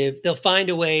negative, they'll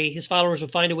find a way. His followers will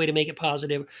find a way to make it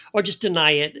positive, or just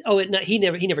deny it. Oh, he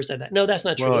never said that. No, that's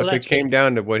not true. Well, if it came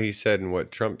down to what he said and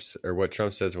what Trump says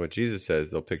and what Jesus says,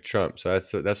 they'll pick Trump. So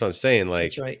that's what I'm saying.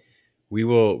 Like, that's right. We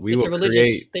will a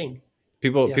religious thing.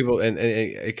 People, and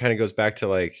it kind of goes back to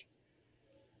like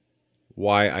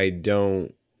why I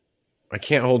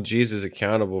can't hold Jesus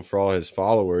accountable for all his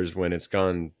followers when it's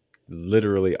gone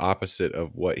literally opposite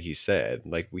of what he said.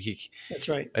 Like that's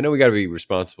right. I know we got to be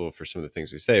responsible for some of the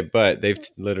things we say, but they've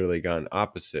literally gone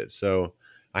opposite. So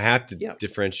I have to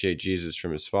differentiate Jesus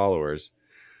from his followers.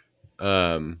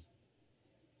 I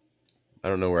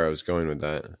don't know where I was going with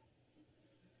that.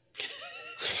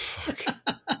 Fuck.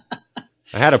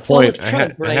 I had a point.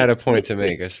 Trump, I had a point to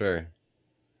make, I swear.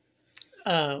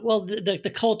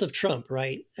 The cult of Trump,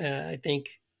 right? I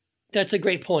think that's a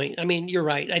great point. You're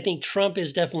right. I think Trump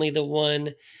is definitely the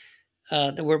one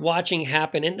that we're watching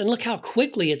happen. And look how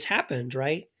quickly it's happened,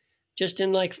 right? Just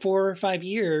in like 4 or 5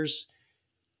 years.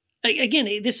 Again,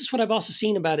 this is what I've also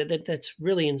seen about it that's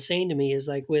really insane to me is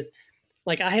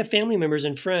like I have family members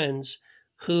and friends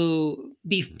who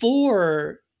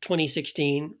before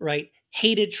 2016, right,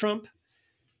 hated Trump.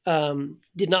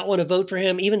 Did not want to vote for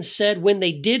him, even said when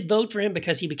they did vote for him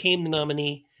because he became the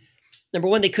nominee, number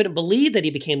one, they couldn't believe that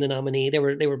he became the nominee. They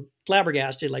were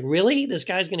flabbergasted, like, really? This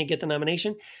guy's going to get the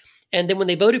nomination? And then when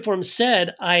they voted for him,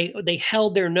 they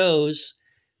held their nose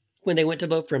when they went to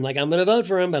vote for him. Like, I'm going to vote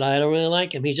for him, but I don't really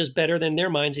like him. He's just better than their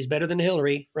minds. He's better than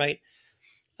Hillary, right?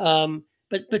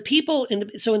 But people in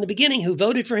the beginning who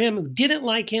voted for him, who didn't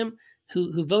like him,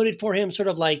 who voted for him sort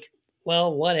of like,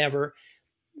 well, whatever,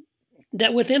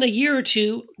 that within a year or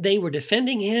two, they were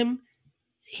defending him.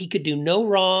 He could do no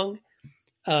wrong.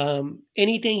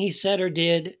 Anything he said or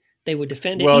did, they would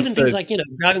defend it. Well, even things like,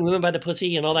 grabbing women by the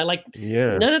pussy and all that. Like,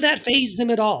 none of that fazed them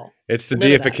at all. It's the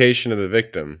deification of the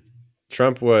victim.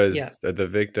 Trump was the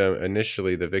victim,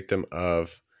 initially the victim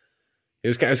of, it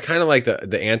was kind of like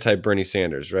the anti-Bernie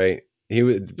Sanders, right?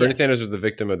 Bernie Sanders was the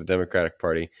victim of the Democratic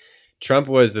Party. Trump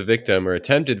was the victim or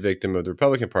attempted victim of the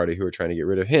Republican Party, who were trying to get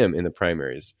rid of him in the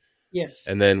primaries. Yes.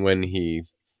 And then when he,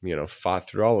 fought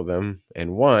through all of them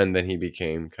and won, then he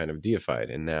became kind of deified.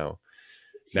 And now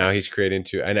he's created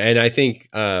into, and I think,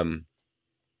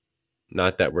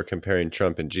 not that we're comparing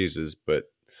Trump and Jesus, but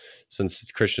since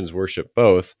Christians worship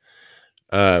both,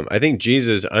 I think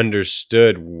Jesus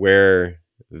understood where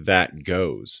that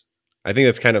goes. I think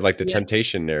that's kind of like the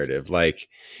temptation narrative. Like,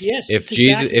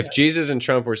 if Jesus and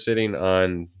Trump were sitting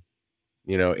on,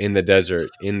 in the desert,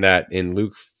 in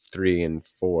Luke 3 and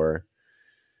 4,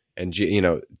 and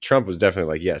Trump was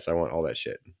definitely like, yes, I want all that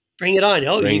shit. Bring it on.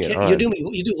 Oh, you do me.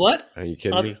 You do what? Are you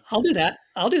kidding me? I'll do that.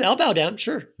 I'll bow down.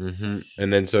 Sure. Mm-hmm.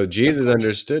 And then so Jesus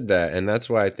understood that, and that's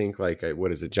why I think, like,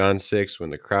 what is it, John 6, when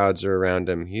the crowds are around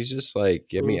him, he's just like,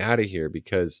 get me out of here,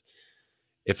 because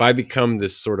if I become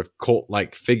this sort of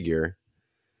cult-like figure,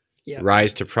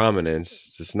 rise to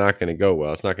prominence, it's not going to go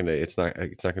well. It's not going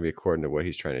to be according to what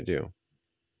he's trying to do.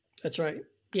 That's right.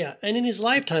 Yeah, and in his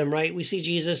lifetime, right, we see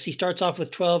Jesus. He starts off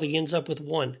with 12. He ends up with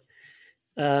 1.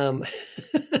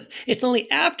 It's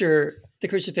only after the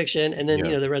crucifixion and then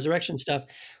the resurrection stuff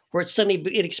where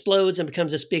it explodes and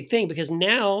becomes this big thing, because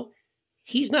now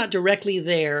he's not directly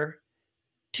there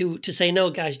to say, no,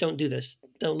 guys, don't do this,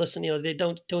 don't listen, they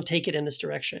don't take it in this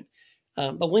direction.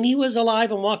 But when he was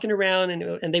alive and walking around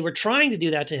and they were trying to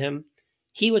do that to him,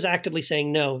 he was actively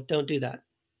saying, no, don't do that.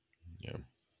 Yeah,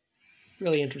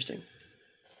 really interesting.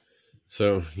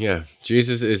 So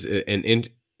Jesus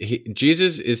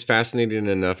is fascinating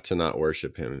enough to not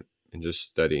worship him and just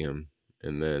study him.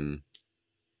 And then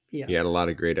he had a lot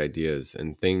of great ideas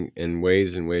and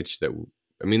ways in which the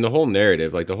whole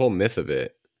narrative, like the whole myth of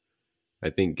it, I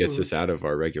think gets us out of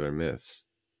our regular myths.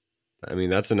 I mean,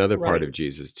 that's another part of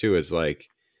Jesus too, is like,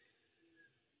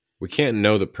 we can't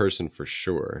know the person for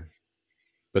sure,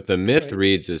 but the myth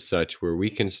reads as such where we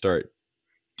can start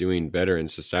doing better in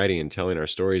society and telling our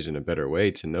stories in a better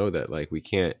way, to know that, like, we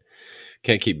can't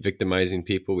keep victimizing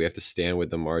people. We have to stand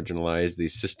with the marginalized.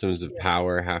 These systems of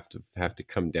power have to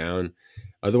come down.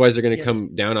 Otherwise they're going to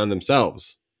come down on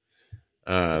themselves.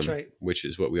 That's right. Which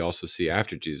is what we also see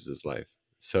after Jesus' life.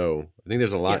 So I think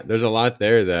there's a lot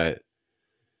there that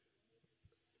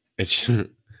it's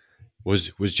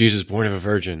was Jesus born of a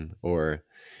virgin, or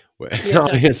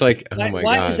it's like, oh my God,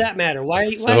 why does that matter? Why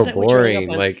is that boring?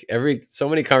 Like, so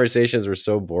many conversations were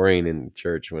so boring in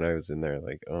church when I was in there.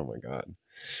 Like, oh my God.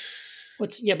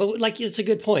 But like, it's a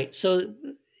good point. So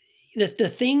the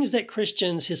things that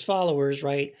Christians, his followers,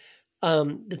 right,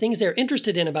 the things they're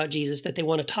interested in about Jesus, that they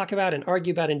want to talk about and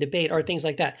argue about and debate, are things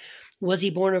like that. Was he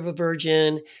born of a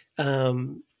virgin?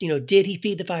 Did he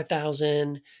feed the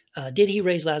 5,000? Did he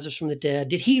raise Lazarus from the dead?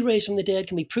 Did he raise from the dead?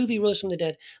 Can we prove he rose from the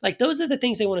dead? Like, those are the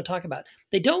things they want to talk about.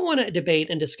 They don't want to debate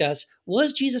and discuss,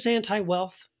 was Jesus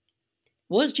anti-wealth?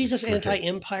 Was Jesus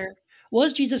anti-empire?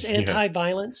 Was Jesus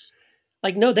anti-violence?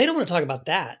 Like, no, they don't want to talk about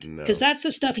that, because that's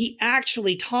the stuff he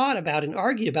actually taught about and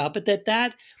argued about, but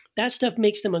that stuff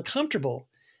makes them uncomfortable.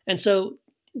 And so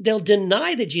they'll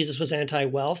deny that Jesus was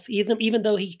anti-wealth, even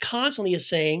though he constantly is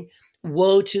saying,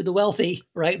 woe to the wealthy,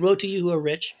 right? Woe to you who are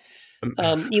rich.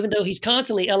 Even though he's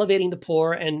constantly elevating the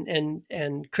poor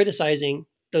and criticizing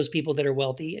those people that are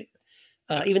wealthy.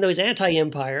 Even though he's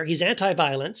anti-empire, he's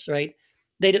anti-violence, right?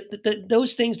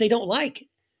 Those things they don't like.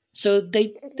 So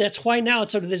that's why now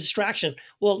it's sort of the distraction.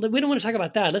 Well, we don't want to talk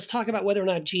about that. Let's talk about whether or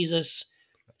not Jesus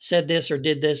said this or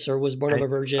did this or was born of a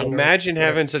virgin. Imagine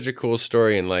having such a cool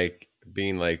story and like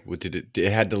being like,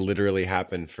 it had to literally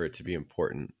happen for it to be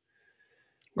important.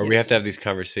 Or we have to have these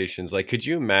conversations. Like, could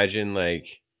you imagine,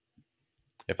 like,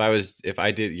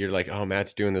 you're like, oh,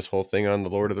 Matt's doing this whole thing on the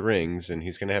Lord of the Rings and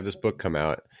he's going to have this book come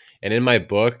out. And in my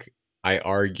book, I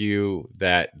argue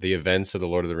that the events of the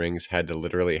Lord of the Rings had to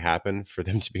literally happen for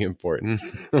them to be important.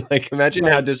 Like, imagine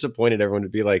how disappointed everyone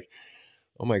would be. Like,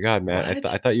 oh my God, Matt,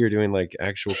 I thought you were doing like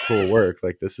actual cool work.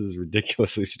 Like, this is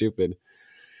ridiculously stupid.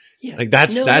 Yeah. Like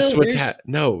that's what's like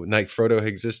Frodo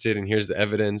existed, and here's the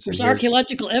evidence. There's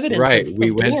archaeological evidence, right? Of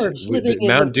we went dwarves living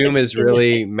Mount Doom is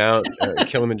really Mount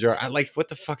Kilimanjaro. I like, what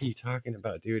the fuck are you talking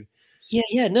about, dude?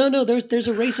 Yeah. No. There's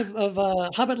a race of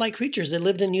hobbit-like creatures that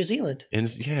lived in New Zealand. And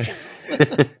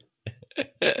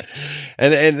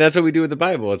and that's what we do with the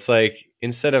Bible. It's like,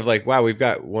 instead of like, wow, we've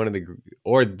got one of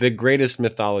the greatest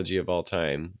mythology of all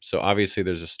time. So obviously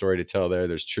there's a story to tell there.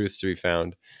 There's truths to be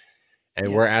found.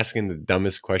 And we're asking the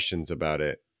dumbest questions about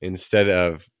it instead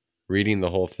of reading the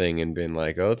whole thing and being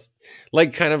like, oh, it's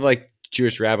like kind of like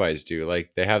Jewish rabbis do.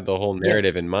 Like, they have the whole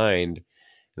narrative in mind,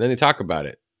 and then they talk about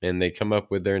it and they come up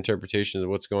with their interpretations of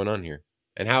what's going on here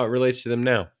and how it relates to them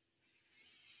now.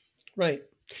 Right.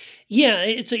 Yeah,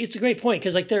 it's a great point,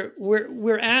 because like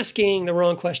we're asking the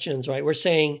wrong questions, right? We're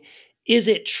saying, is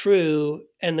it true?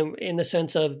 And in the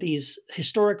sense of these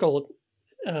historical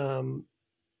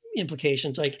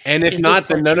implications, like, and if not,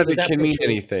 then none of it can mean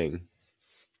anything,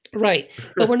 right?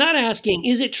 But we're not asking,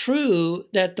 is it true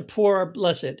that the poor are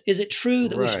blessed? Is it true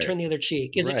that we should turn the other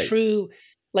cheek? Is it true?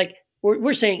 Like,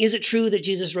 we're saying, is it true that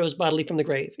Jesus rose bodily from the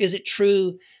grave? Is it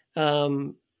true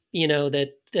that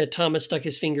Thomas stuck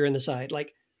his finger in the side?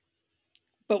 Like,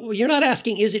 but you're not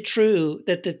asking, is it true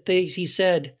that the things he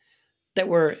said that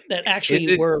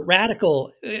actually were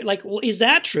radical? Like, well, is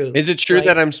that true? Is it true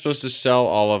that I'm supposed to sell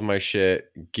all of my shit,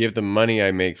 give the money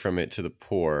I make from it to the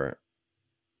poor?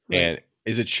 Right. And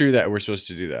is it true that we're supposed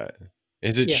to do that?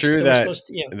 Is it true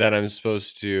that I'm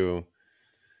supposed to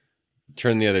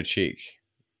turn the other cheek?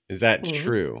 Is that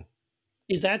true?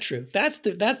 Is that true? That's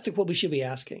what we should be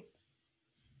asking.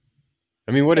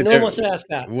 I mean, no one wants to ask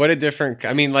that. What a different,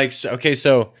 I mean, like, okay,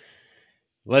 so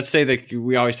let's say that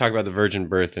we always talk about the virgin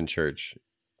birth in church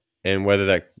and whether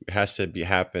that has to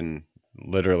happen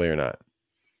literally or not.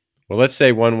 Well, let's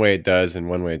say one way it does and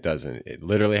one way it doesn't. It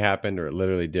literally happened or it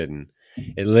literally didn't.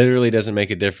 It literally doesn't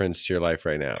make a difference to your life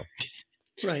right now.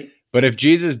 Right. But if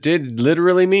Jesus did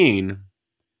literally mean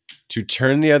to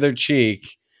turn the other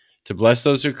cheek, to bless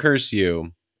those who curse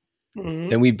you,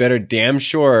 then we better damn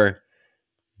sure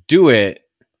do it,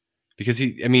 because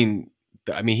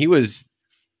he was,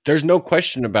 there's no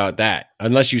question about that,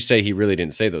 unless you say he really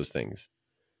didn't say those things.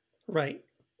 Right.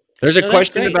 There's a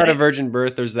question about a virgin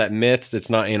birth. There's that myth. It's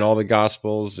not in all the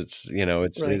gospels. It's,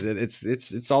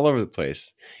 it's all over the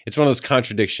place. It's one of those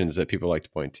contradictions that people like to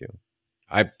point to.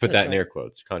 I put that in air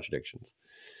quotes, contradictions.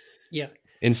 Yeah.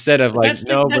 Instead of like, what's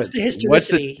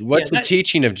the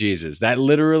teaching of Jesus? That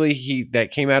literally that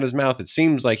came out of his mouth. It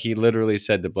seems like he literally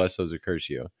said to bless those who curse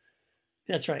you.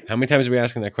 That's right. How many times are we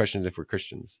asking that question if we're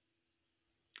Christians?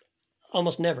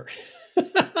 Almost never.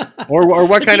 or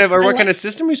what kind of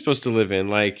system are we supposed to live in?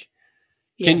 Like,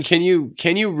 can you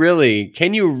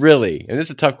really, and this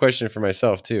is a tough question for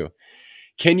myself too.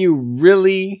 Can you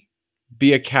really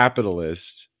be a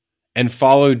capitalist and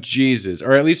follow Jesus,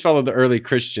 or at least follow the early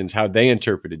Christians, how they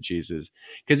interpreted Jesus?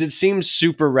 Because it seems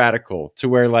super radical to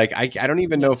where, like, I don't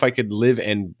even know if I could live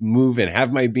and move and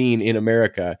have my being in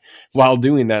America while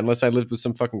doing that, unless I lived with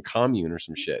some fucking commune or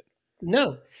some shit.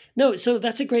 No. So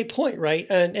that's a great point, right?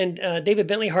 And David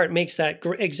Bentley Hart makes that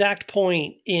exact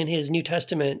point in his New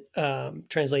Testament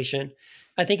translation.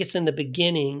 I think it's in the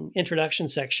beginning introduction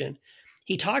section.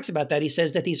 He talks about that. He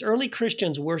says that these early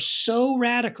Christians were so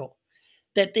radical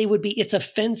that it's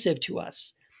offensive to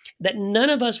us, that none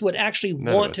of us would actually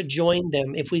want to join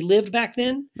them if we lived back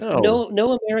then.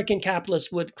 No American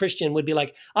capitalist Christian would be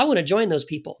like, I want to join those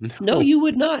people. No, you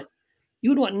would not. You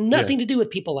would want nothing to do with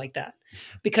people like that,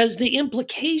 because the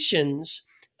implications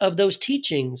of those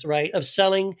teachings, right, of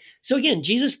selling. So again,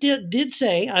 Jesus did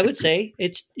say, I would say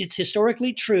it's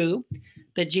historically true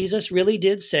that Jesus really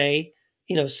did say,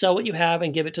 sell what you have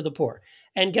and give it to the poor.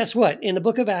 And guess what? In the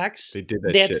book of Acts, they did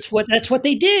that that's what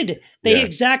they did. That's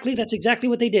exactly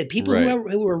what they did. People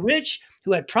who were rich,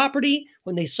 who had property,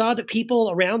 when they saw that people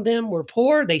around them were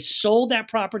poor, they sold that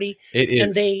property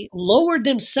and they lowered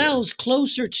themselves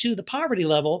closer to the poverty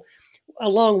level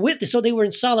along with this. So they were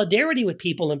in solidarity with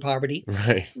people in poverty,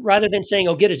 right? Rather than saying,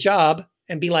 oh, get a job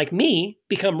and be like me,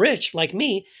 become rich like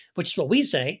me, which is what we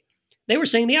say. They were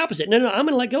saying the opposite. No, I'm going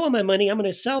to let go of my money. I'm going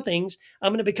to sell things.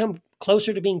 I'm going to become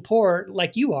closer to being poor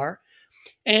like you are.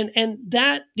 And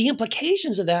that the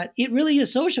implications of that, it really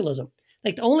is socialism.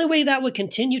 Like, the only way that would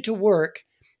continue to work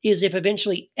is if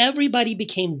eventually everybody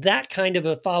became that kind of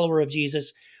a follower of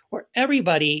Jesus, where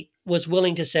everybody was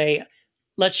willing to say,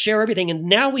 let's share everything. And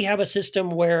now we have a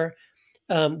system where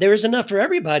there is enough for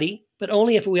everybody, but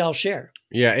only if we all share.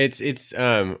 Yeah, it's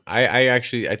I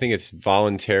think it's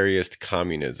voluntarist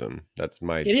communism. That's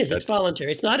my. It is. It's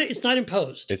voluntary. It's not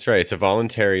imposed. It's right. It's a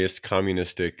voluntarist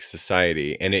communistic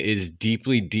society, and it is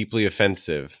deeply, deeply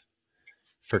offensive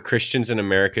for Christians in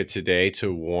America today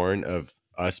to warn of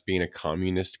us being a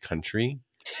communist country.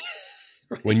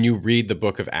 Right. When you read the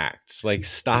book of Acts, like,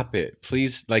 stop it,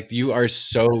 please. Like, you are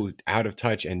so out of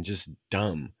touch and just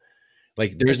dumb.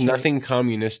 Like, there's nothing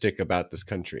communistic about this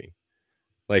country.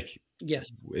 Like,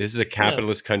 yes, this is a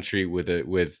capitalist country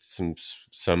with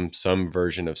some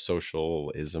version of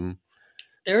socialism.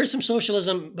 There is some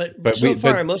socialism, but most of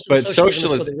the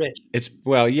socialism is for the rich. It's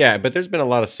but there's been a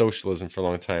lot of socialism for a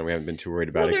long time. We haven't been too worried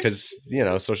about it because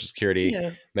Social Security,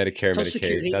 Medicare,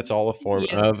 Medicaid, that's all a form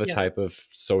of a type of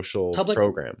social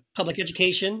program. Public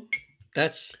education,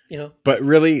 that's But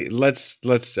really, let's.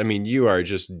 I mean, you are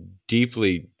just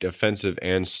deeply defensive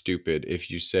and stupid if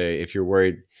you're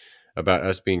worried about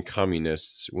us being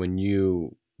communists when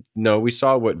we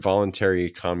saw what voluntary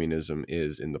communism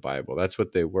is in the Bible. That's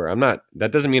what they were.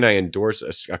 That doesn't mean I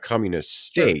endorse a communist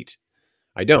state. Sure.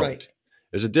 I don't. Right.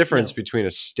 There's a difference between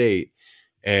a state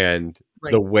and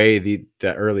the way the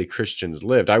early Christians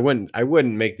lived. I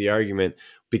wouldn't make the argument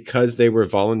because they were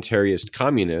voluntarist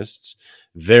communists,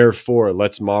 therefore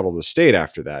let's model the state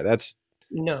after that.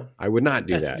 I would not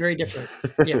do that. That's very different.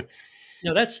 Yeah.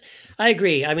 No, I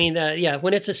agree. I mean,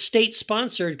 when it's a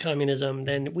state-sponsored communism,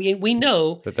 then we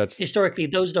know that historically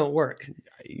those don't work.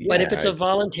 Yeah, but if it's a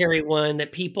voluntary one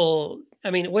that people,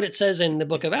 what it says in the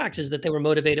book of Acts is that they were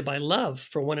motivated by love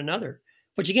for one another,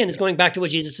 which again is going back to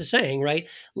what Jesus is saying, right?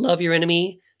 Love your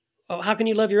enemy. Oh, how can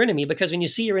you love your enemy? Because when you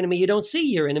see your enemy, you don't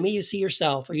see your enemy, you see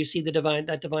yourself, or you see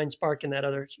that divine spark in that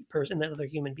other person, that other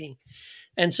human being.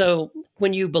 And so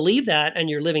when you believe that and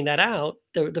you're living that out,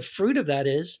 the fruit of that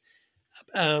is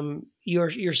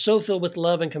you're so filled with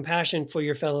love and compassion for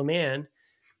your fellow man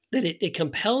that it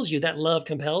compels you, that love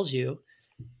compels you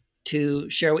to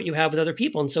share what you have with other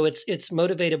people. And so it's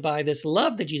motivated by this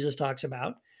love that Jesus talks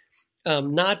about,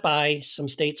 not by some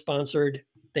state-sponsored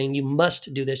thing. You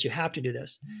must do this. You have to do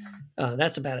this.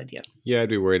 That's a bad idea. Yeah, I'd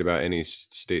be worried about any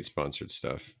state-sponsored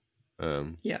stuff.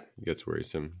 It gets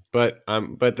worrisome. But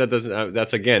that doesn't.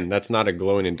 That's not a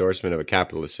glowing endorsement of a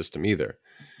capitalist system either.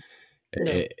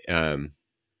 No.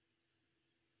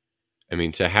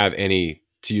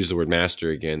 To use the word master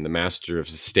again, the master of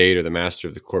the state or the master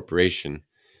of the corporation,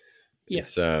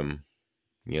 it's not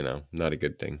a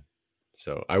good thing.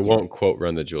 So I won't quote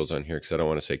 "Run the Jewels" on here because I don't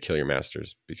want to say "kill your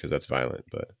masters" because that's violent.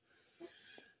 But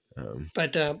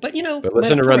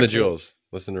listen to "Run the Jewels."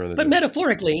 But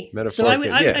metaphorically. So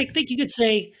I think you could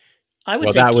say. I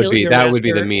would say that would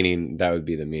be the meaning. That would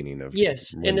be the meaning of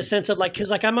in the sense of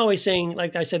because I'm always saying,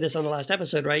 like I said this on the last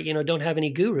episode, right? Don't have any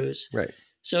gurus, right?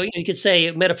 So you could say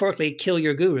metaphorically, kill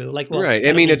your guru, right?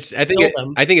 I think it's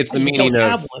the meaning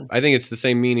of. I think it's the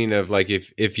same meaning of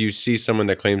if you see someone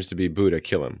that claims to be Buddha,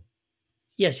 kill him.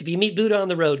 Yes, if you meet Buddha on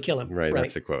the road, kill him. Right,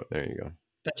 that's a quote. There you go.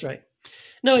 That's right.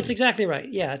 No, it's exactly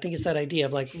right. Yeah, I think it's that idea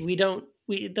of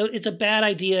it's a bad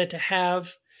idea to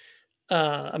have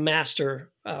a master,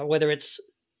 whether it's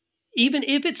even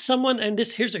if it's someone, and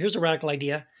here's a radical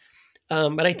idea,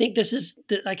 but I think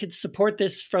I could support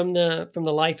this from the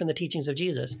life and the teachings of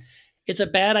Jesus. It's a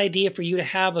bad idea for you to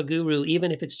have a guru,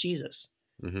 even if it's Jesus.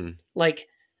 Mm-hmm. Like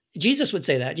Jesus would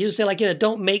say that. Jesus would say,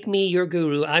 don't make me your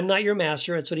guru. I'm not your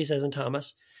master. That's what he says in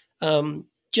Thomas.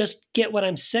 Just get what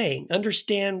I'm saying.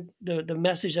 Understand the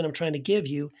message that I'm trying to give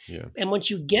you. Yeah. And once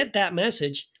you get that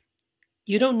message,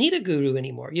 you don't need a guru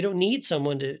anymore. You don't need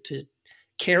someone to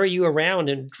carry you around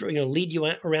and lead you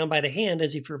around by the hand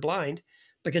as if you're blind,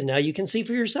 because now you can see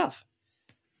for yourself.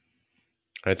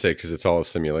 I'd say because it's all a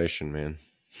simulation, man.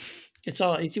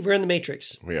 We're in the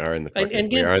Matrix. We are in the and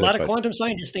again, a lot of quantum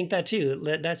scientists think that too.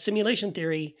 That simulation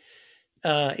theory,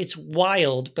 it's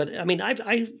wild. But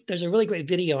there's a really great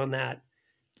video on that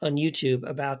on YouTube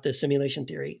about the simulation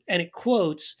theory, and it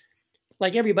quotes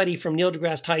like everybody from Neil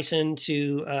deGrasse Tyson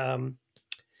to I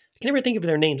can never think of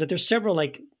their names, but there's several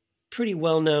pretty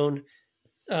well-known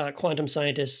quantum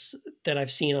scientists that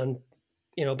I've seen on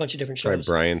a bunch of different shows. Right,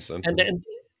 Brian something.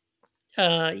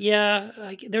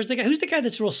 There's the guy. Who's the guy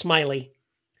that's real smiley?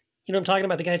 You know what I'm talking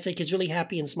about? The guy that's he's really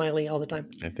happy and smiley all the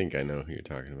time. I think I know who you're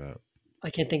talking about. I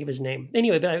can't think of his name.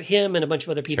 Anyway, but him and a bunch of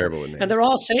other people. Terrible with names. And they're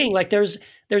all saying there's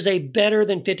a better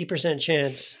than 50%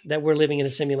 chance that we're living in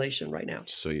a simulation right now.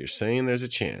 So you're saying there's a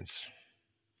chance?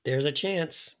 There's a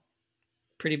chance.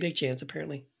 Pretty big chance,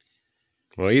 apparently.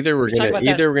 Well, either we're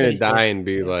gonna die and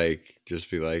be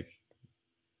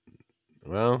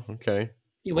well, okay.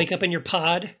 You wake up in your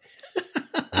pod.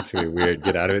 That's gonna be weird.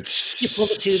 Get out of it. You pull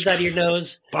the tubes out of your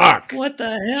nose. Fuck! What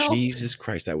the hell? Jesus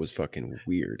Christ, that was fucking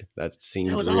weird. That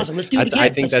was awesome. Let's do it again. I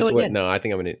think that's what. No, I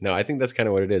think that's kind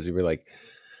of what it is. We'd be like,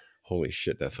 holy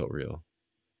shit, that felt real.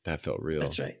 That felt real.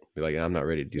 That's right. Be like, I'm not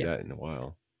ready to do that in a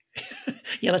while.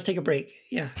 Yeah, let's take a break.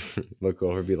 Yeah. Look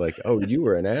over, be like, "Oh, you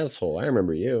were an asshole. I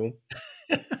remember you."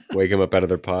 Wake them up out of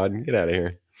their pod and get out of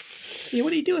here. Yeah,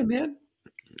 what are you doing, man?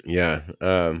 Yeah,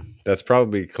 that's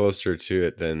probably closer to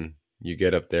it than you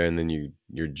get up there and then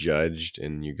you're judged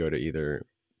and you go to either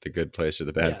the good place or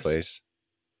the bad place.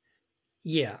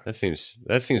 Yeah, that seems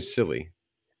silly.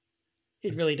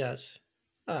 It really does.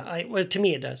 To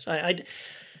me, it does.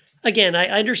 Again, I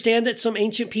understand that some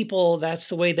ancient people, that's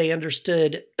the way they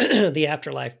understood the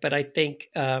afterlife. But I think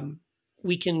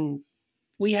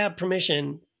we have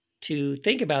permission to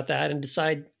think about that and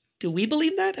decide, do we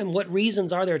believe that? And what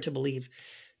reasons are there to believe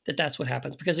that that's what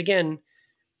happens? Because again,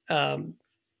 no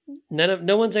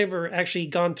one's ever actually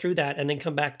gone through that and then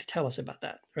come back to tell us about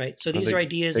that. Right. So these are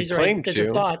ideas, these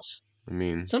are thoughts. I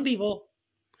mean, some people.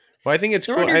 Well, I think it's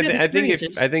cool. I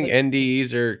think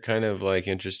NDEs are kind of like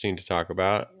interesting to talk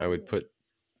about. I would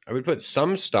put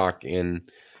some stock in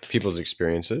people's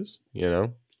experiences, you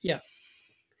know. Yeah.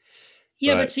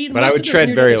 Yeah, but I would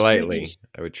tread very lightly.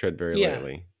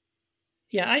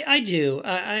 Yeah, I do.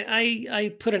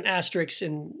 I put an asterisk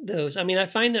in those. I mean, I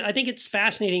think it's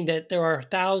fascinating that there are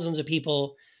thousands of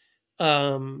people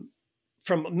from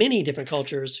many different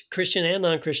cultures, Christian and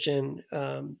non-Christian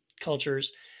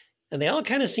cultures. And they all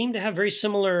kind of seem to have very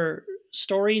similar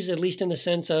stories, at least in the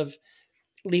sense of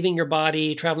leaving your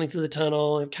body, traveling through the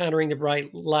tunnel, encountering the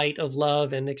bright light of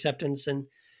love and acceptance, and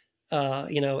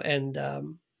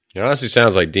it honestly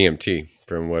sounds like DMT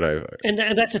from what I've. And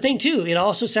that's the thing too. It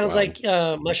also sounds like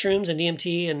mushrooms and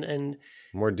DMT and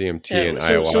more DMT and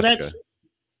ayahuasca. So that's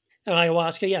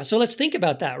ayahuasca. Yeah. So let's think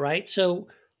about that, right? So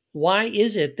why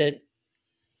is it that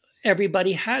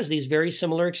everybody has these very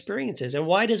similar experiences, and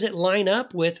why does it line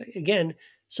up with, again,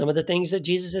 some of the things that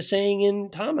Jesus is saying in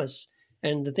Thomas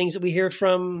and the things that we hear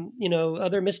from,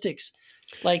 other mystics?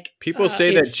 Like people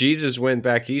say that Jesus went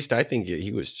back east. I think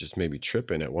he was just maybe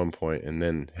tripping at one point and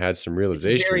then had some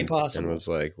realizations and was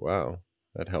like, wow,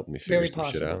 that helped me figure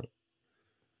some shit out.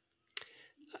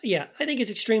 Yeah. I think it's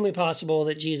extremely possible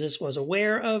that Jesus was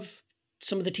aware of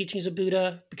some of the teachings of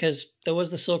Buddha, because there was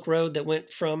the Silk Road that went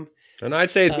from. And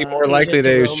I'd say it'd be more likely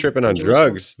that he was tripping on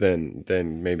drugs than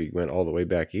maybe went all the way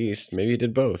back east. Maybe he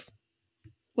did both.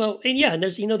 Well, and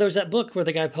there's that book where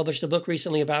the guy published a book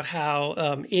recently about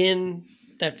how in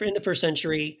the first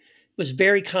century it was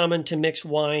very common to mix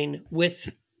wine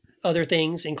with other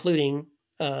things, including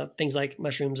things like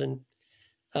mushrooms and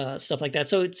stuff like that.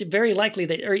 So it's very likely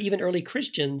that even early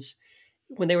Christians,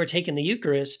 when they were taking the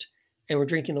Eucharist and were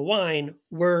drinking the wine,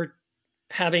 were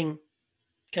having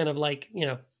kind of like,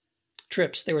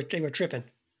 trips. They were tripping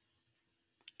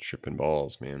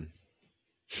balls, man.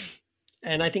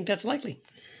 And I think that's likely.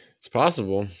 It's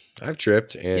possible. I've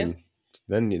tripped, and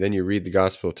then you read the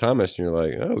Gospel of Thomas, and you're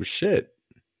like, oh shit.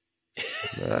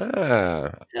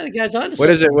 The guy's on to what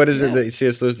is it? What is it that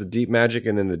C.S. Lewis, the deep magic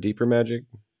and then the deeper magic?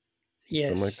 Yes.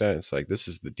 Something like that. It's like, this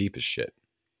is the deepest shit.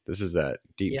 This is that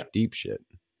deep shit.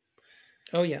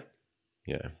 Oh yeah.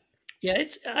 Yeah. Yeah.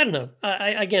 I don't know.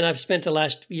 I've spent the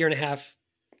last year and a half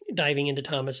diving into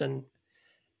Thomas, and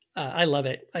I love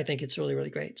it. I think it's really, really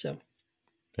great. So.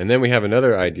 And then we have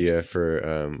another idea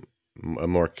for a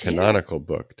more canonical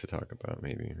book to talk about,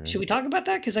 maybe. Right? Should we talk about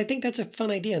that? Because I think that's a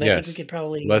fun idea, and I think we could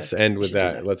probably. Let's end with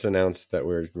that. Let's announce that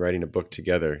we're writing a book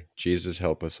together. Jesus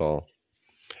help us all.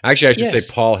 Actually, I should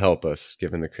say Paul help us,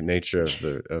 given the nature of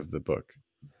the book.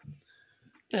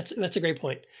 That's a great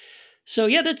point. So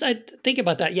I think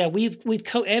about that. Yeah, we've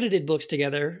co-edited books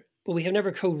together, but we have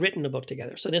never co-written a book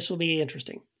together. So this will be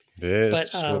interesting.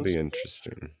 This will be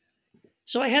interesting.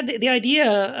 So I had the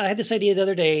idea. I had this idea the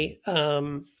other day.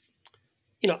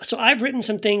 So I've written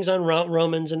some things on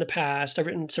Romans in the past. I've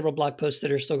written several blog posts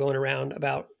that are still going around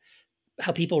about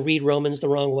how people read Romans the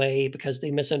wrong way because they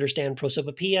misunderstand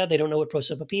prosopopoeia. They don't know what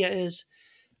prosopopoeia is.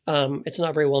 It's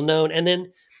not very well known. And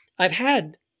then I've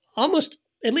had almost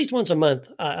at least once a month,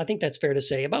 I think that's fair to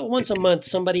say, about once a month,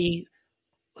 somebody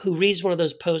who reads one of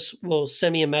those posts will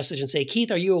send me a message and say,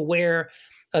 Keith, are you aware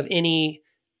of any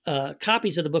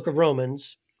copies of the book of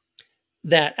Romans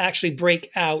that actually break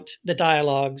out the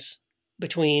dialogues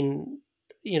between,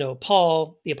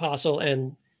 Paul, the apostle,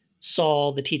 and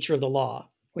Saul, the teacher of the law,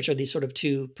 which are these sort of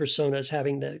two personas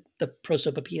having the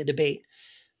prosopopoeia debate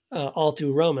all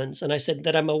through Romans. And I said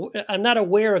that I'm not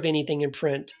aware of anything in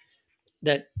print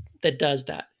that does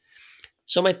that.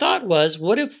 So my thought was,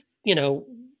 what if,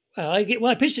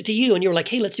 I pitched it to you and you were like,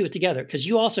 hey, let's do it together. Because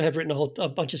you also have written a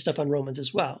bunch of stuff on Romans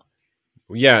as well.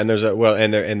 Yeah. And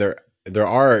there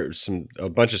are a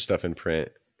bunch of stuff in print,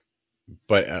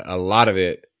 but a lot of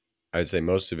it, I'd say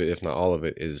most of it, if not all of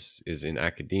it, is in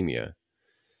academia.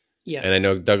 Yeah. And I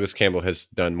know Douglas Campbell has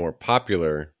done more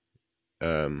popular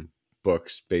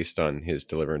books based on his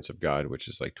Deliverance of God, which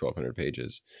is like 1,200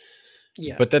 pages.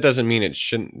 Yeah. But that doesn't mean it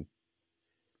shouldn't.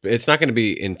 It's not going to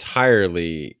be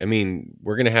entirely. I mean,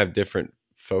 we're going to have different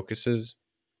focuses.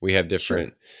 We have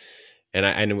different, and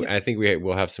I think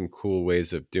we'll have some cool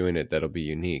ways of doing it that'll be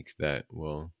unique. That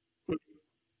will,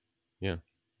 yeah.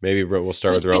 Maybe we'll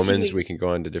start with Romans. We can go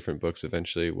on to different books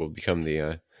eventually. We'll become the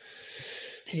there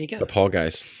you go. The Paul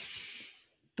guys.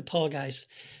 The Paul guys.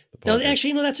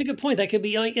 Actually, that's a good point. That could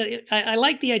be. I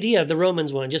like the idea of the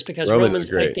Romans one, just because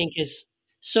Romans I think is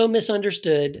so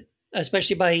misunderstood,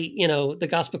 especially by the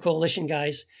Gospel Coalition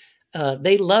guys.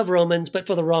 They love Romans, but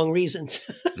for the wrong reasons.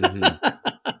 Mm-hmm.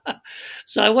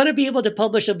 So I want to be able to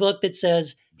publish a book that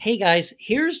says, "Hey guys,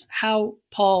 here's how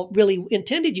Paul really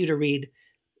intended you to read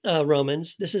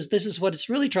Romans. This is what it's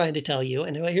really trying to tell you,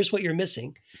 and here's what you're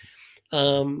missing."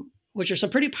 Which are some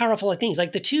pretty powerful things.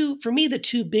 Like the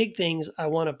two big things I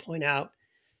want to point out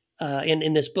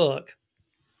in this book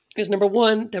is, number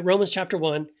one, that Romans chapter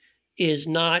 1 is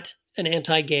not an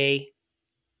anti-gay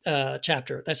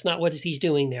chapter. That's not what he's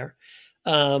doing there.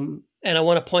 And I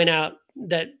want to point out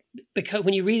that because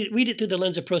when you read it through the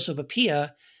lens of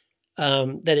prosopopoeia,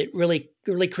 that it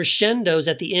really crescendos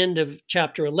at the end of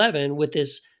chapter 11 with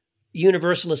this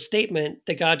universalist statement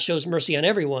that God shows mercy on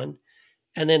everyone.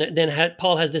 And then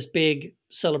Paul has this big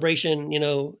celebration,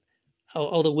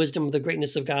 the wisdom of the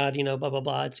greatness of God, blah, blah,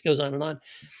 blah. It goes on and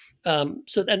on.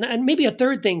 And maybe a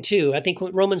third thing too, I think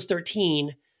Romans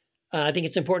 13, I think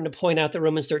it's important to point out that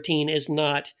Romans 13 is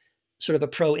not sort of a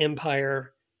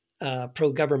pro-empire,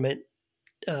 pro-government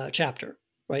chapter,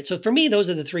 right? So for me, those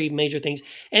are the three major things.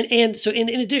 And so in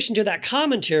addition to that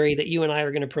commentary that you and I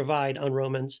are going to provide on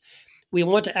Romans, we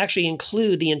want to actually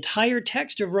include the entire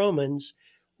text of Romans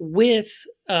with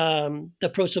the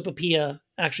prosopopoeia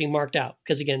actually marked out,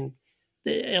 because again,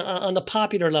 on the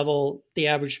popular level, the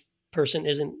average person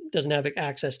doesn't have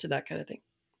access to that kind of thing.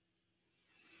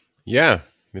 Yeah,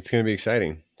 it's going to be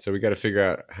exciting. So we got to figure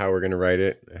out how we're going to write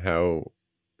it, how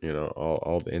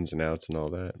all the ins and outs and all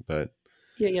that. But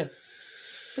yeah,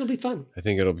 it'll be fun. I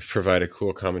think it'll provide a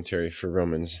cool commentary for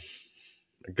Romans.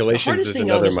 Galatians is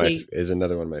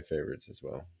another one of my favorites as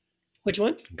well. Which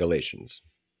one? Galatians.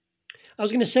 I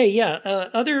was going to say,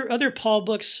 other Paul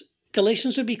books,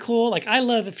 Galatians would be cool. Like I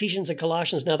love Ephesians and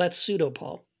Colossians. Now that's pseudo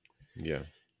Paul. Yeah.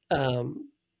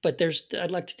 But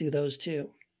I'd like to do those too.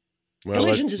 Well,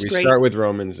 Galatians is great. We start with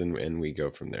Romans and we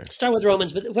go from there. Start with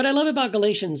Romans. But what I love about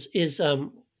Galatians is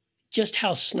just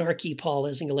how snarky Paul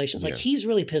is in Galatians. Like he's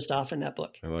really pissed off in that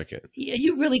book. I like it.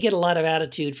 You really get a lot of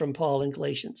attitude from Paul in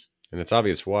Galatians. And it's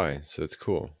obvious why. So it's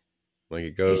cool. Like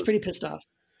it goes. He's pretty pissed off.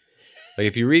 Like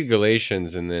if you read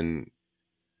Galatians and then,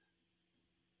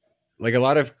 like a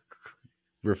lot of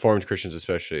Reformed Christians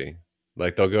especially,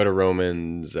 like they'll go to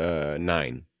Romans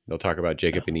 9. They'll talk about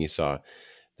Jacob and Esau.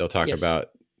 They'll talk about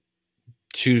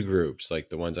two groups, like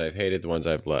the ones I've hated, the ones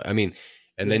I've loved. I mean,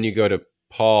 and then you go to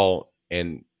Paul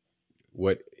and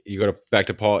back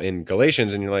to Paul in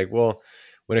Galatians and you're like, well,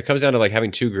 when it comes down to like having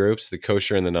two groups, the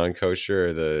kosher and the non-kosher,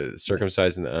 or the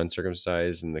circumcised and the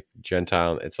uncircumcised and the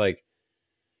Gentile, it's like,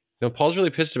 Paul's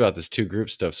really pissed about this two group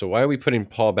stuff. So why are we putting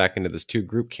Paul back into this two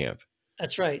group camp?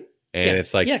 That's right. And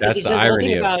it's like, that's the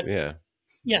irony of it.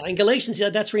 Yeah. In Galatians,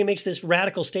 that's where he makes this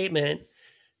radical statement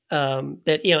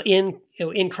that,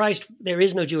 in Christ, there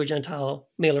is no Jew or Gentile,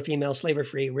 male or female, slave or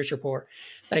free, rich or poor.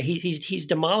 He's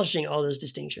demolishing all those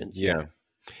distinctions. Yeah.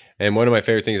 And one of my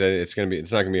favorite things, it's not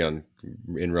going to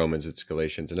be in Romans, it's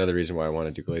Galatians. Another reason why I want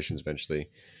to do Galatians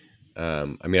eventually.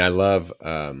 I love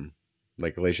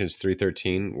like Galatians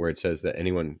 3:13, where it says that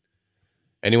anyone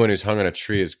who's hung on a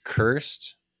tree is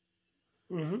cursed.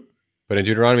 Mm-hmm. But in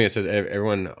Deuteronomy, it says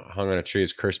everyone hung on a tree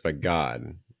is cursed by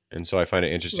God. And so I find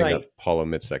it interesting that Paul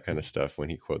omits that kind of stuff when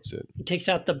he quotes it. He takes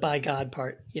out the by God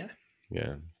part. Yeah.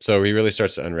 Yeah. So he really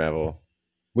starts to unravel.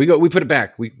 We put it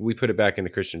back. We put it back in the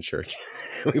Christian church.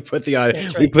 we put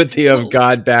the of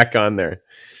God back on there.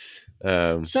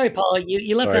 Sorry, Paul,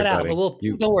 you left that out, buddy.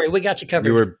 But don't worry, we got you covered.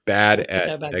 You were bad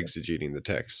at exegeting the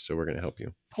text, so we're going to help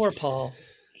you. Poor Paul.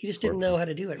 He just didn't know how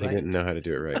to do it right. He didn't know how to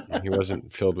do it right. He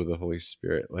wasn't filled with the Holy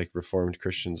Spirit like Reformed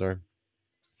Christians are.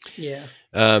 Yeah.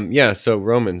 So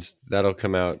Romans, that'll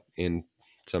come out in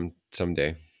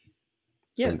someday.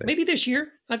 Yeah, maybe this year.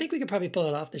 I think we could probably pull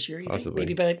it off this year. Possibly.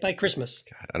 Maybe by Christmas.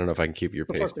 God, I don't know if I can keep your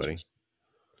pace, buddy.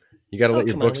 You got to let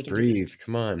your books breathe.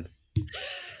 Come on.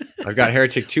 I've got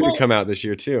Heretic 2 to come out this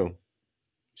year too.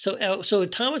 So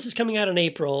Thomas is coming out in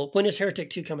April. When is Heretic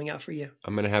 2 coming out for you?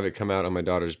 I'm going to have it come out on my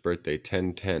daughter's birthday,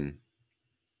 10/10.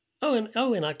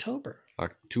 In October.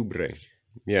 Octubre.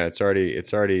 Yeah, it's already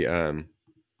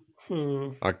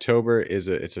October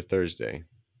it's a Thursday.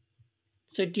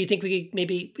 So do you think we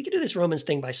could do this Romans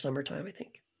thing by summertime? I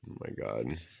think. Oh my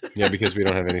God. Yeah, because we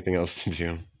don't have anything else to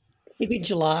do. Maybe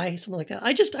July, something like that.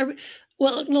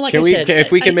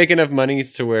 If we can make enough money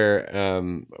to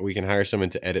where we can hire someone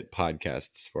to edit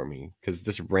podcasts for me, because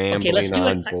this rambling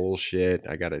on bullshit,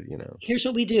 I gotta, Here's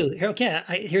what we do.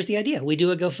 Here's the idea. We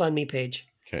do a GoFundMe page.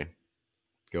 Okay.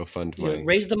 GoFundMe.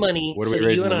 Raise the money so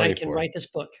that you and I can write this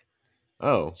book.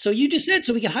 Oh. So you just said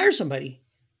so we can hire somebody.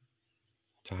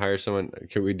 To hire someone,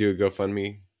 can we do a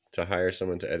GoFundMe to hire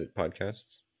someone to edit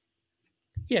podcasts?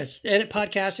 Yes, edit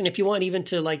podcasts, and if you want even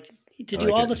to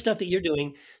do all the stuff that you're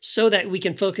doing so that we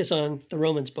can focus on the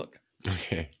Romans book.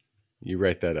 Okay. You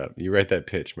write that up. You write that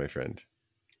pitch, my friend.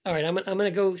 All right, I'm going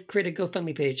to go create a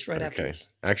GoFundMe page after this.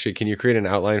 Actually, can you create an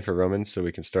outline for Romans so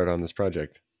we can start on this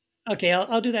project? Okay,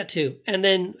 I'll do that too. And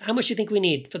then how much do you think we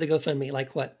need for the GoFundMe?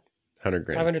 Like what? 100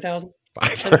 grand. 500,000?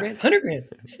 100 grand? 100 grand.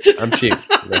 I'm cheap.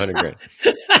 100 grand.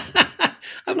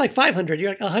 I'm like 500. You're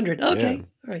like 100. Okay.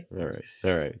 Yeah.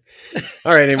 All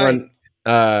right, everyone.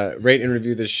 Rate and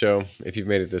review this show. If you've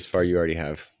made it this far, you already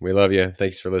have. We love you.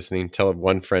 Thanks for listening. Tell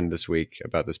one friend this week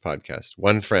about this podcast.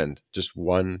 One friend. Just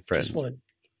one friend. Just one.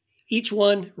 Each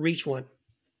one, reach one.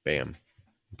 Bam.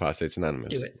 Apostates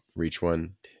Anonymous. Do it. Reach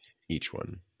one, each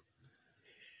one.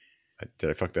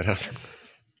 Did I fuck that up?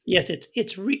 Yes, it's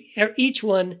each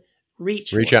one,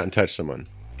 reach out and touch someone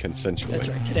consensually. That's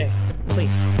right. Today,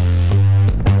 please.